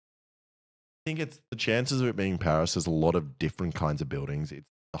 I think it's the chances of it being Paris. There's a lot of different kinds of buildings. It's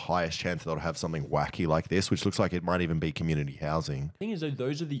the highest chance that it'll have something wacky like this, which looks like it might even be community housing. The thing is, though,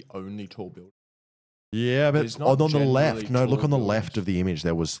 those are the only tall buildings. Yeah, but There's not on the left, generally no, look tall on the left buildings. of the image.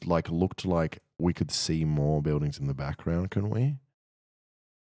 There was like looked like we could see more buildings in the background, couldn't we?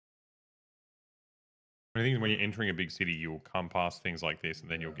 I think when you're entering a big city, you'll come past things like this, and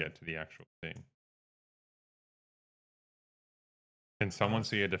then you'll get to the actual thing. Can someone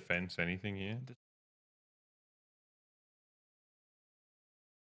see a defense anything here?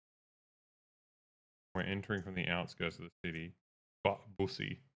 We're entering from the outskirts of the city. But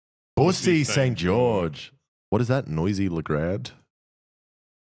Bussy. Bussy St. George. What is that? Noisy Legrand?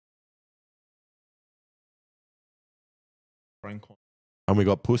 Francois. And we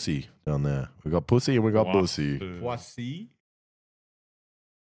got Pussy down there. We got Pussy and we got Bussy. Poissy.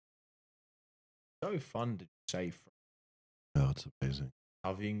 So fun to say. Oh, it's amazing.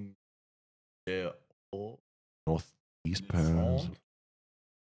 Having the Northeast Paris.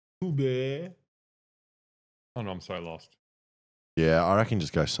 Hubert. Oh no, I'm so lost. Yeah, I reckon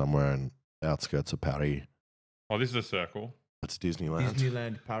just go somewhere in the outskirts of Paris. Oh, this is a circle. That's Disneyland.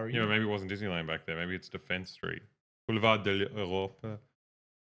 Disneyland Paris. Yeah, but maybe it wasn't Disneyland back there. Maybe it's Defense Street. Boulevard de l'Europe.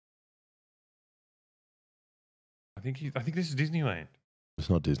 I think this is Disneyland. It's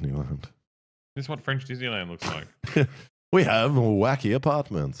not Disneyland. This is what French Disneyland looks like. We have wacky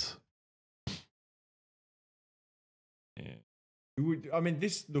apartments. Yeah. I mean,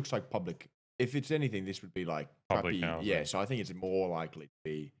 this looks like public. If it's anything, this would be like Public crappy. housing. Yeah, so I think it's more likely to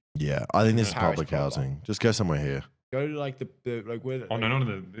be Yeah, I think this is Paris public profile. housing. Just go somewhere here. go to like the like where. Oh like, no, not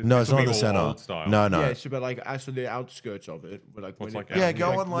in the. No, this it's will not be the all center. old style. No, no. Yeah, so but like actually the outskirts of it, where, like What's where like the- Yeah,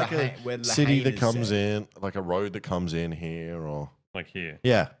 go on like a where La city Haine that is comes set. in, like a road that comes in here, or Like here.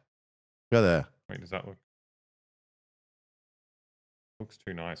 yeah, go there. Wait, does that look? Looks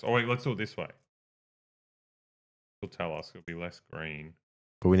too nice. Oh wait, let's do it this way. It'll tell us. It'll be less green.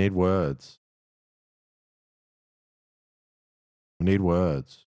 But we need words. We need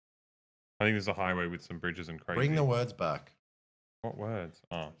words. I think there's a highway with some bridges and crazy. Bring the words back, What words?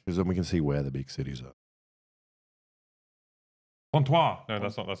 Oh, because then we can see where the big cities are. Pontois. No,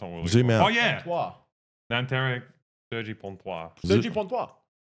 that's not. That's not what we're Zoom looking for. out. Oh yeah, Pontois. Nanterre, Sergi Pontois. Sergi Pontois.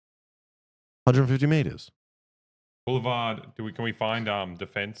 150 meters. Boulevard. Can we find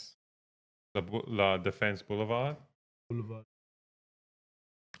defense? The defense boulevard. Boulevard.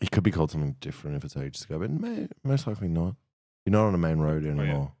 It could be called something different if it's ages ago, but most likely not. You're not on a main road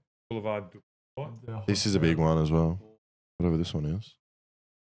anymore. Boulevard. What? This is a big one as well. Whatever this one is.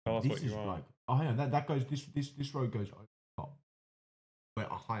 Tell us This what you is are. like, oh, hang on, that goes. This road goes over the top. We're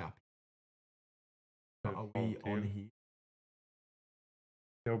high up. So are we on here?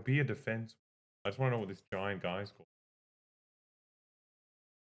 There'll be a defense. I just want to know what this giant guy's called.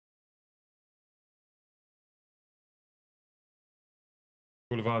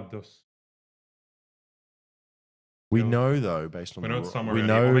 Boulevard dos. We Yeah. know though, based on We the know it's somewhere we around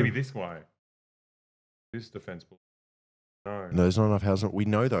know here. Or maybe this way. This defense boulevard. No. no, there's not enough housing. We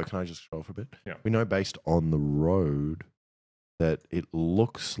know though. Can I just scroll for a bit? Yeah. We know based on the road that it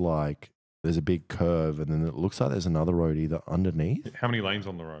looks like there's a big curve, and then it looks like there's another road either underneath. How many lanes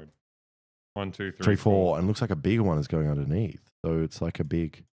on the road? 1, 2, 3, 3, 4, and it looks like a bigger one is going underneath. So it's like a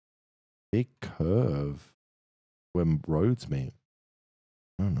big curve where roads meet.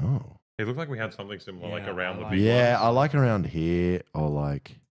 I don't know. It looked like we had something similar, like Yeah, around I the like big Yeah, one. I like around here or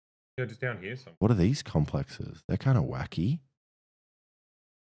like. Yeah, just down here somewhere. What are these complexes? They're kind of wacky.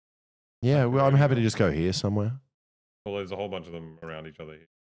 Yeah, Like well, I'm happy to Korea. just go here somewhere. Well, there's a whole bunch of them around each other here.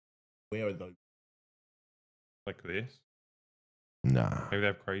 Where are those? Like this. Nah. Maybe they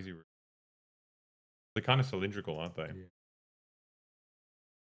have crazy roofs. They're kind of cylindrical, aren't they? Yeah.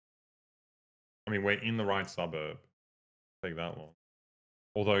 I mean, we're in the right suburb. Take that long.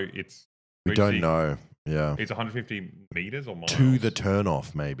 Although it's We you don't see, know. Yeah. It's 150 meters or miles. To the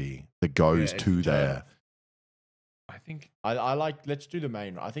turnoff, maybe. That goes Yeah, to it's a there. turn-off. I think I like. Let's do the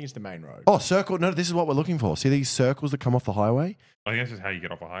main. I think it's the main road. Oh, circle. No, this is what we're looking for. See these circles that come off the highway? that's just how you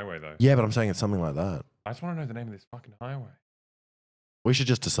get off a highway, though. Yeah, but I'm saying it's something like that. I just want to know the name of this fucking highway. We should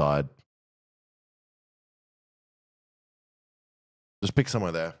just decide. Just pick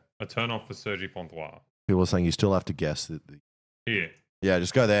somewhere there. A turn off for Sergi Pontois. People are saying you still have to guess. Here. Yeah,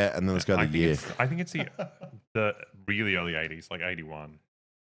 just go there and then let's go I the think year. I think it's the really early 80s, like 81.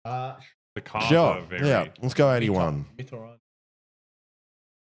 The cars Sure. are very. Yeah, let's go 81.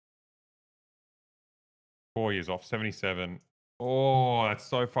 4 years off, 77. Oh, that's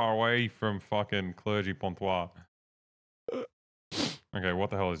so far away from fucking Clergy Pontois. Okay, what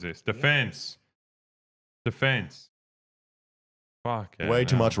the hell is this? Defense. Defense. Fuck. Yeah, Way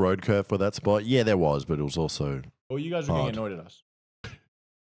too no. much road curve for that spot. Yeah, there was, but it was also Well, you guys are Hard. getting annoyed at us.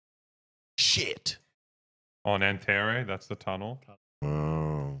 shit. On Antere, that's the tunnel.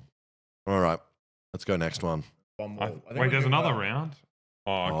 Oh. All right. Let's go next one. One more. I think Wait, we're there's doing another well. round?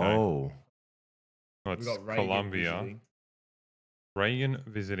 Oh, okay. Oh. Oh, We've it's got Reagan Colombia. visiting. Reagan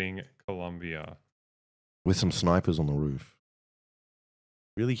visiting Colombia. With some snipers on the roof.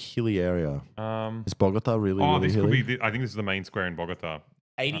 Really hilly area. Is Bogota really, Oh, really this hilly? could be. I think this is the main square in Bogota.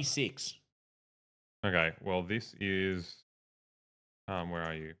 86. Okay, well, this is. Where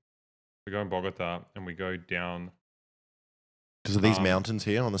are you? We go in Bogota and we go down. Because of these mountains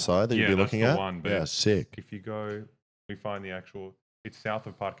here on the side that you'd be that's looking the at? one, but Yeah, sick. If you go, we find the actual. It's south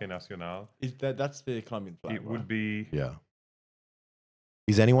of Parque Nacional. That's the Colombian flag. It would be. Yeah.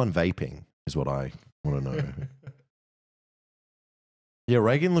 Is anyone vaping? Is what I want to know. Yeah,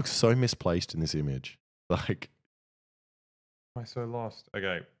 Reagan looks so misplaced in this image. Like, Am I so lost?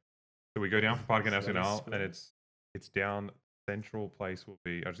 Okay, so we go down for Parque It's very Nacional, square. and it's down. Central place will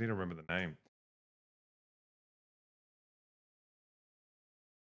be. I just need to remember the name.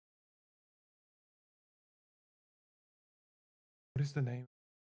 What is the name of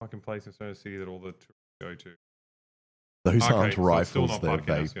the fucking place in Sono City that all the tourists go to? those Okay, aren't so it's still rifles, not they're Parque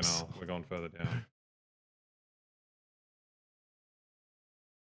vapes. Nacional. We're going further down.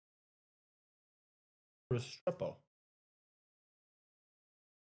 Restrepo.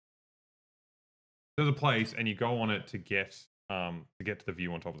 There's a place, and you go on it to get to the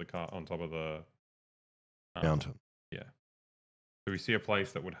view on top of the car, on top of the Mountain. Yeah. So we see a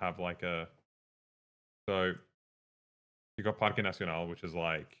place that would have like a. So you got Parque Nacional, which is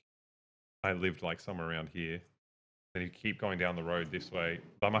like I lived like somewhere around here. Then you keep going down the road this way.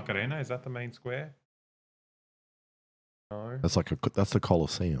 La Macarena, is that the main square? No. That's the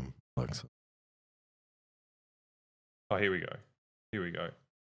Colosseum. Like, Oh, here we go. Here we go.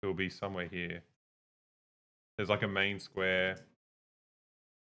 It will be somewhere here. There's like a main square.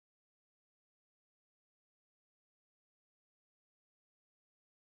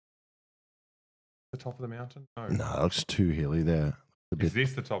 The top of the mountain? No. no, it looks too hilly there. A Is bit-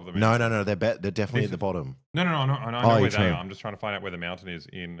 this the top of the No, mountain? no, no. They're definitely This at the is- bottom. No, I know Oh, where you're they trying- are. I'm just trying to find out where the mountain is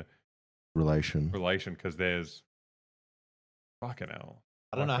in Relation. relation because there's fucking hell.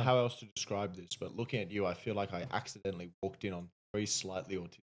 I don't know how else to describe this, but looking at you, I feel like I accidentally walked in on 3 slightly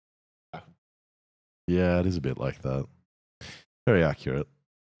autistic. Yeah, it is a bit like that. Very accurate.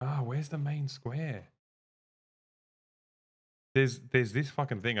 Ah, where's the main square? There's this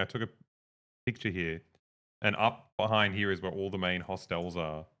fucking thing. I took a picture here, and up behind here is where all the main hostels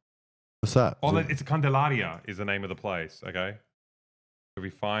are. What's that? Oh, it's a Candelaria is the name of the place. Okay, so we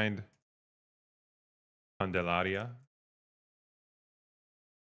find Candelaria.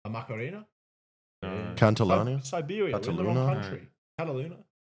 A Macarena? No. Cantalania? Siberia. We're in the Cataluna? wrong country. Cataluna.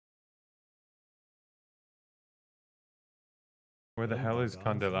 Where the Oh hell my is God.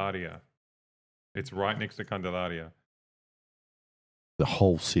 Candelaria? It's right next to Candelaria. The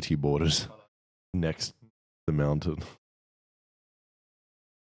whole city borders next to the mountain.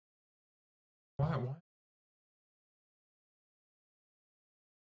 Why?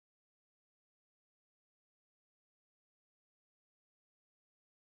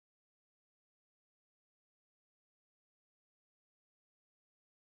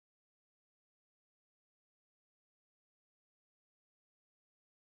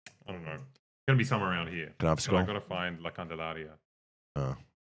 I don't know. It's gonna be somewhere around here. Can I have a But scroll? I gotta find La Candelaria. Oh.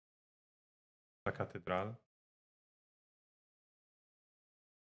 La Catedral.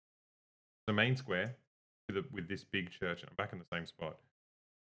 The main square with this big church. I'm back in the same spot.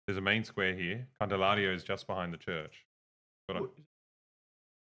 There's a main square here. Candelaria is just behind the church. But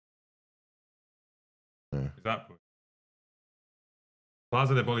Yeah. is that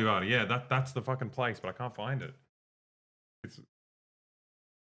Plaza de Bolivar? Yeah, that's the fucking place, but I can't find it. It's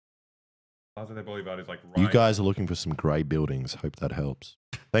Plaza de Bolivar is like right. You guys are looking for some grey buildings. Hope that helps.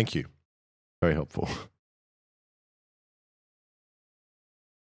 Thank you. Very helpful.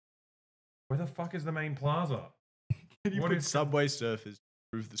 Where the fuck is the main plaza? Can you What put is- Subway Surfers to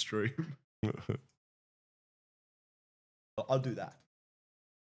prove the stream? I'll do that.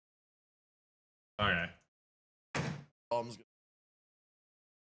 Okay.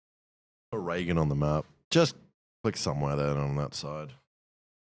 Put Reagan on the map. Just click somewhere there on that side.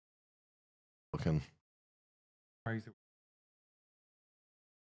 Looking. Crazy.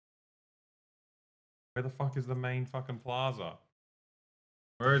 Where the fuck is the main fucking plaza?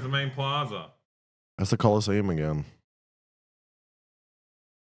 Where is the main plaza? That's the Coliseum again.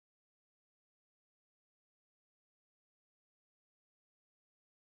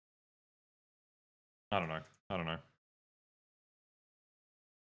 I don't know. I don't know.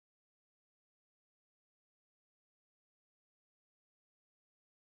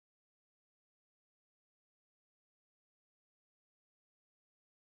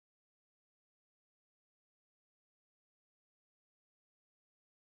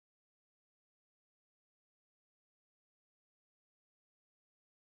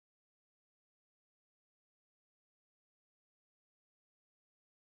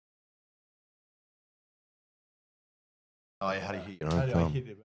 Oh, yeah, how do you hit your How own do I thumb? hit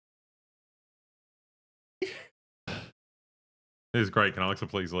it? This is great. Can Alexa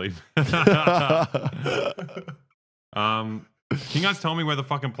please leave? Can you guys tell me where the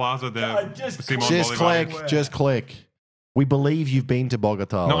fucking plaza there? Just Simon Just Bolivar click. is? Just click. We believe you've been to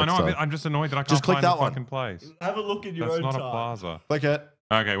Bogota. No, I know. Alexa. I'm just annoyed that I can't Just click find that the one. fucking place. Have a look in your That's own not time. a plaza. Click it.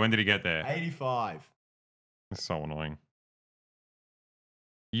 Okay, when did he get there? 85. It's so annoying.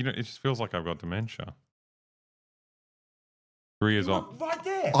 You know, it just feels like I've got dementia. 3 years old. Look, right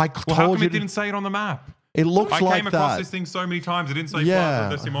there. I Well, how told come you. it didn't say it on the map? It looks I like came across that. this thing so many times. It didn't say Yeah,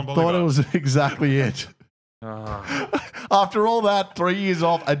 Plaza de Simon Bolivar. thought it was exactly it. Ah. After all that, 3 years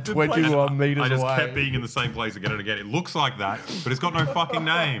off and 21 meters I just away. kept being in the same place again and again. It looks like that, but it's got no fucking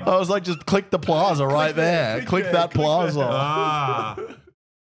name. I was like, just click the plaza right there. Click there, that click plaza. there. Ah.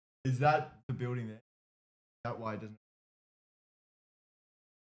 Is that the building there? That why it doesn't.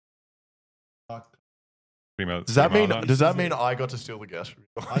 Does that mean? Primada. Does that mean I got to steal the guest room?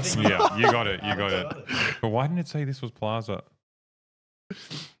 I think Yeah, you got it. You got it. But why didn't it say this was Plaza?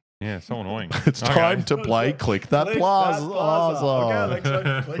 Yeah, so annoying. It's Okay. time to play. Click that Click plaza. that plaza. Okay,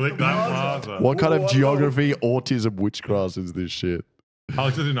 Alexa, Click that plaza. What kind of Ooh, geography, autism, witchcraft is this shit?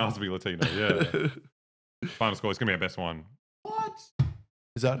 Alex didn't ask to be Latino. Yeah. Final score. It's gonna be our best one. What?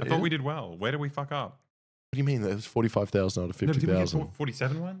 Is that I it? thought we did well. Where did we fuck up? What do you mean? It was 45,000 out of No, but did we get 50,000.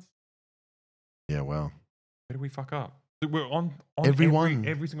 47 ones? Yeah, wow. Where did we fuck up? We're on Everyone.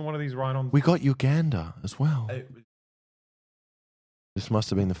 every single one of these right on. We got Uganda as well. Hey, This must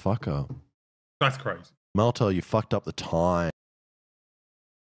have been the fuck up. That's crazy. Malta, you fucked up the time.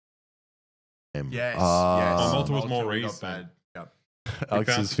 Yes. Ah. yes. Oh, Malta was more we got recent. bad. Yep.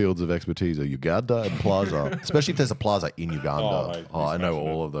 Alex's fields of expertise are Uganda and Plaza, especially if there's a Plaza in Oh, Uganda. mate, Oh, I know we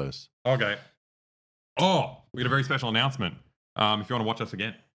smashed all of those. Okay. Oh, we got a very special announcement. If you want to watch us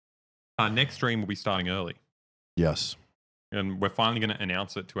again, our next stream will be starting early. Yes. And we're finally going to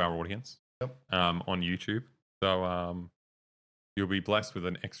announce it to our audience. Yep. On YouTube. So you'll be blessed with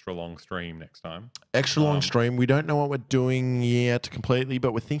an extra long stream next time. Extra long stream. We don't know what we're doing yet completely,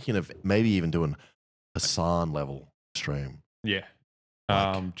 but we're thinking of maybe even doing Hassan level stream. Yeah.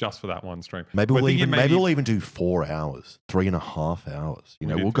 Just for that one stream. Maybe we'll even do 4 hours, 3.5 hours. You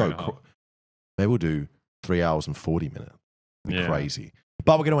know, we'll go. Maybe we'll do 3 hours and 40 minutes. Yeah. Crazy.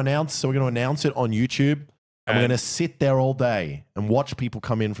 But we're going to announce. So we're going to announce it on YouTube. And we're going to sit there all day and watch people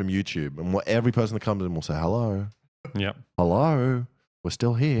come in from YouTube. And every person that comes in will say, hello. Yep. Hello. We're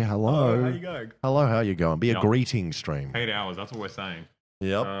still here. Hello. How you going? Hello, how you going? Be a greeting stream. 8 hours. That's what we're saying.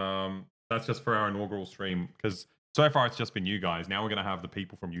 Yep. That's just for our inaugural stream. Because so far it's just been you guys. Now we're going to have the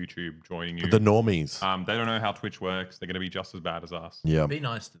people from YouTube joining you. The normies. They don't know how Twitch works. They're going to be just as bad as us. Yeah. Be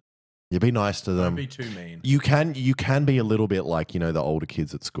nice to them. You be nice to them. Don't be too mean. You can be a little bit like, you know, the older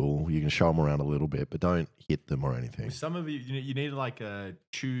kids at school. You can show them around a little bit, but don't hit them or anything. Some of you need to like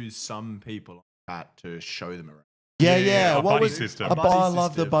choose some people to show them around. Yeah. A buddy system. I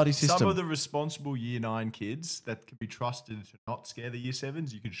love the buddy system. Some of the responsible year 9 kids that can be trusted to not scare the year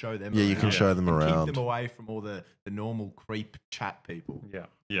 7s, you can show them Yeah, around. you can show them around. Keep them away from all the normal creep chat people.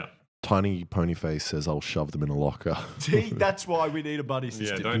 Yeah. Tiny Ponyface says I'll shove them in a locker. See, that's why we need a buddy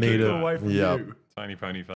system. don't Keep do them that. away from Yep. you. Tiny pony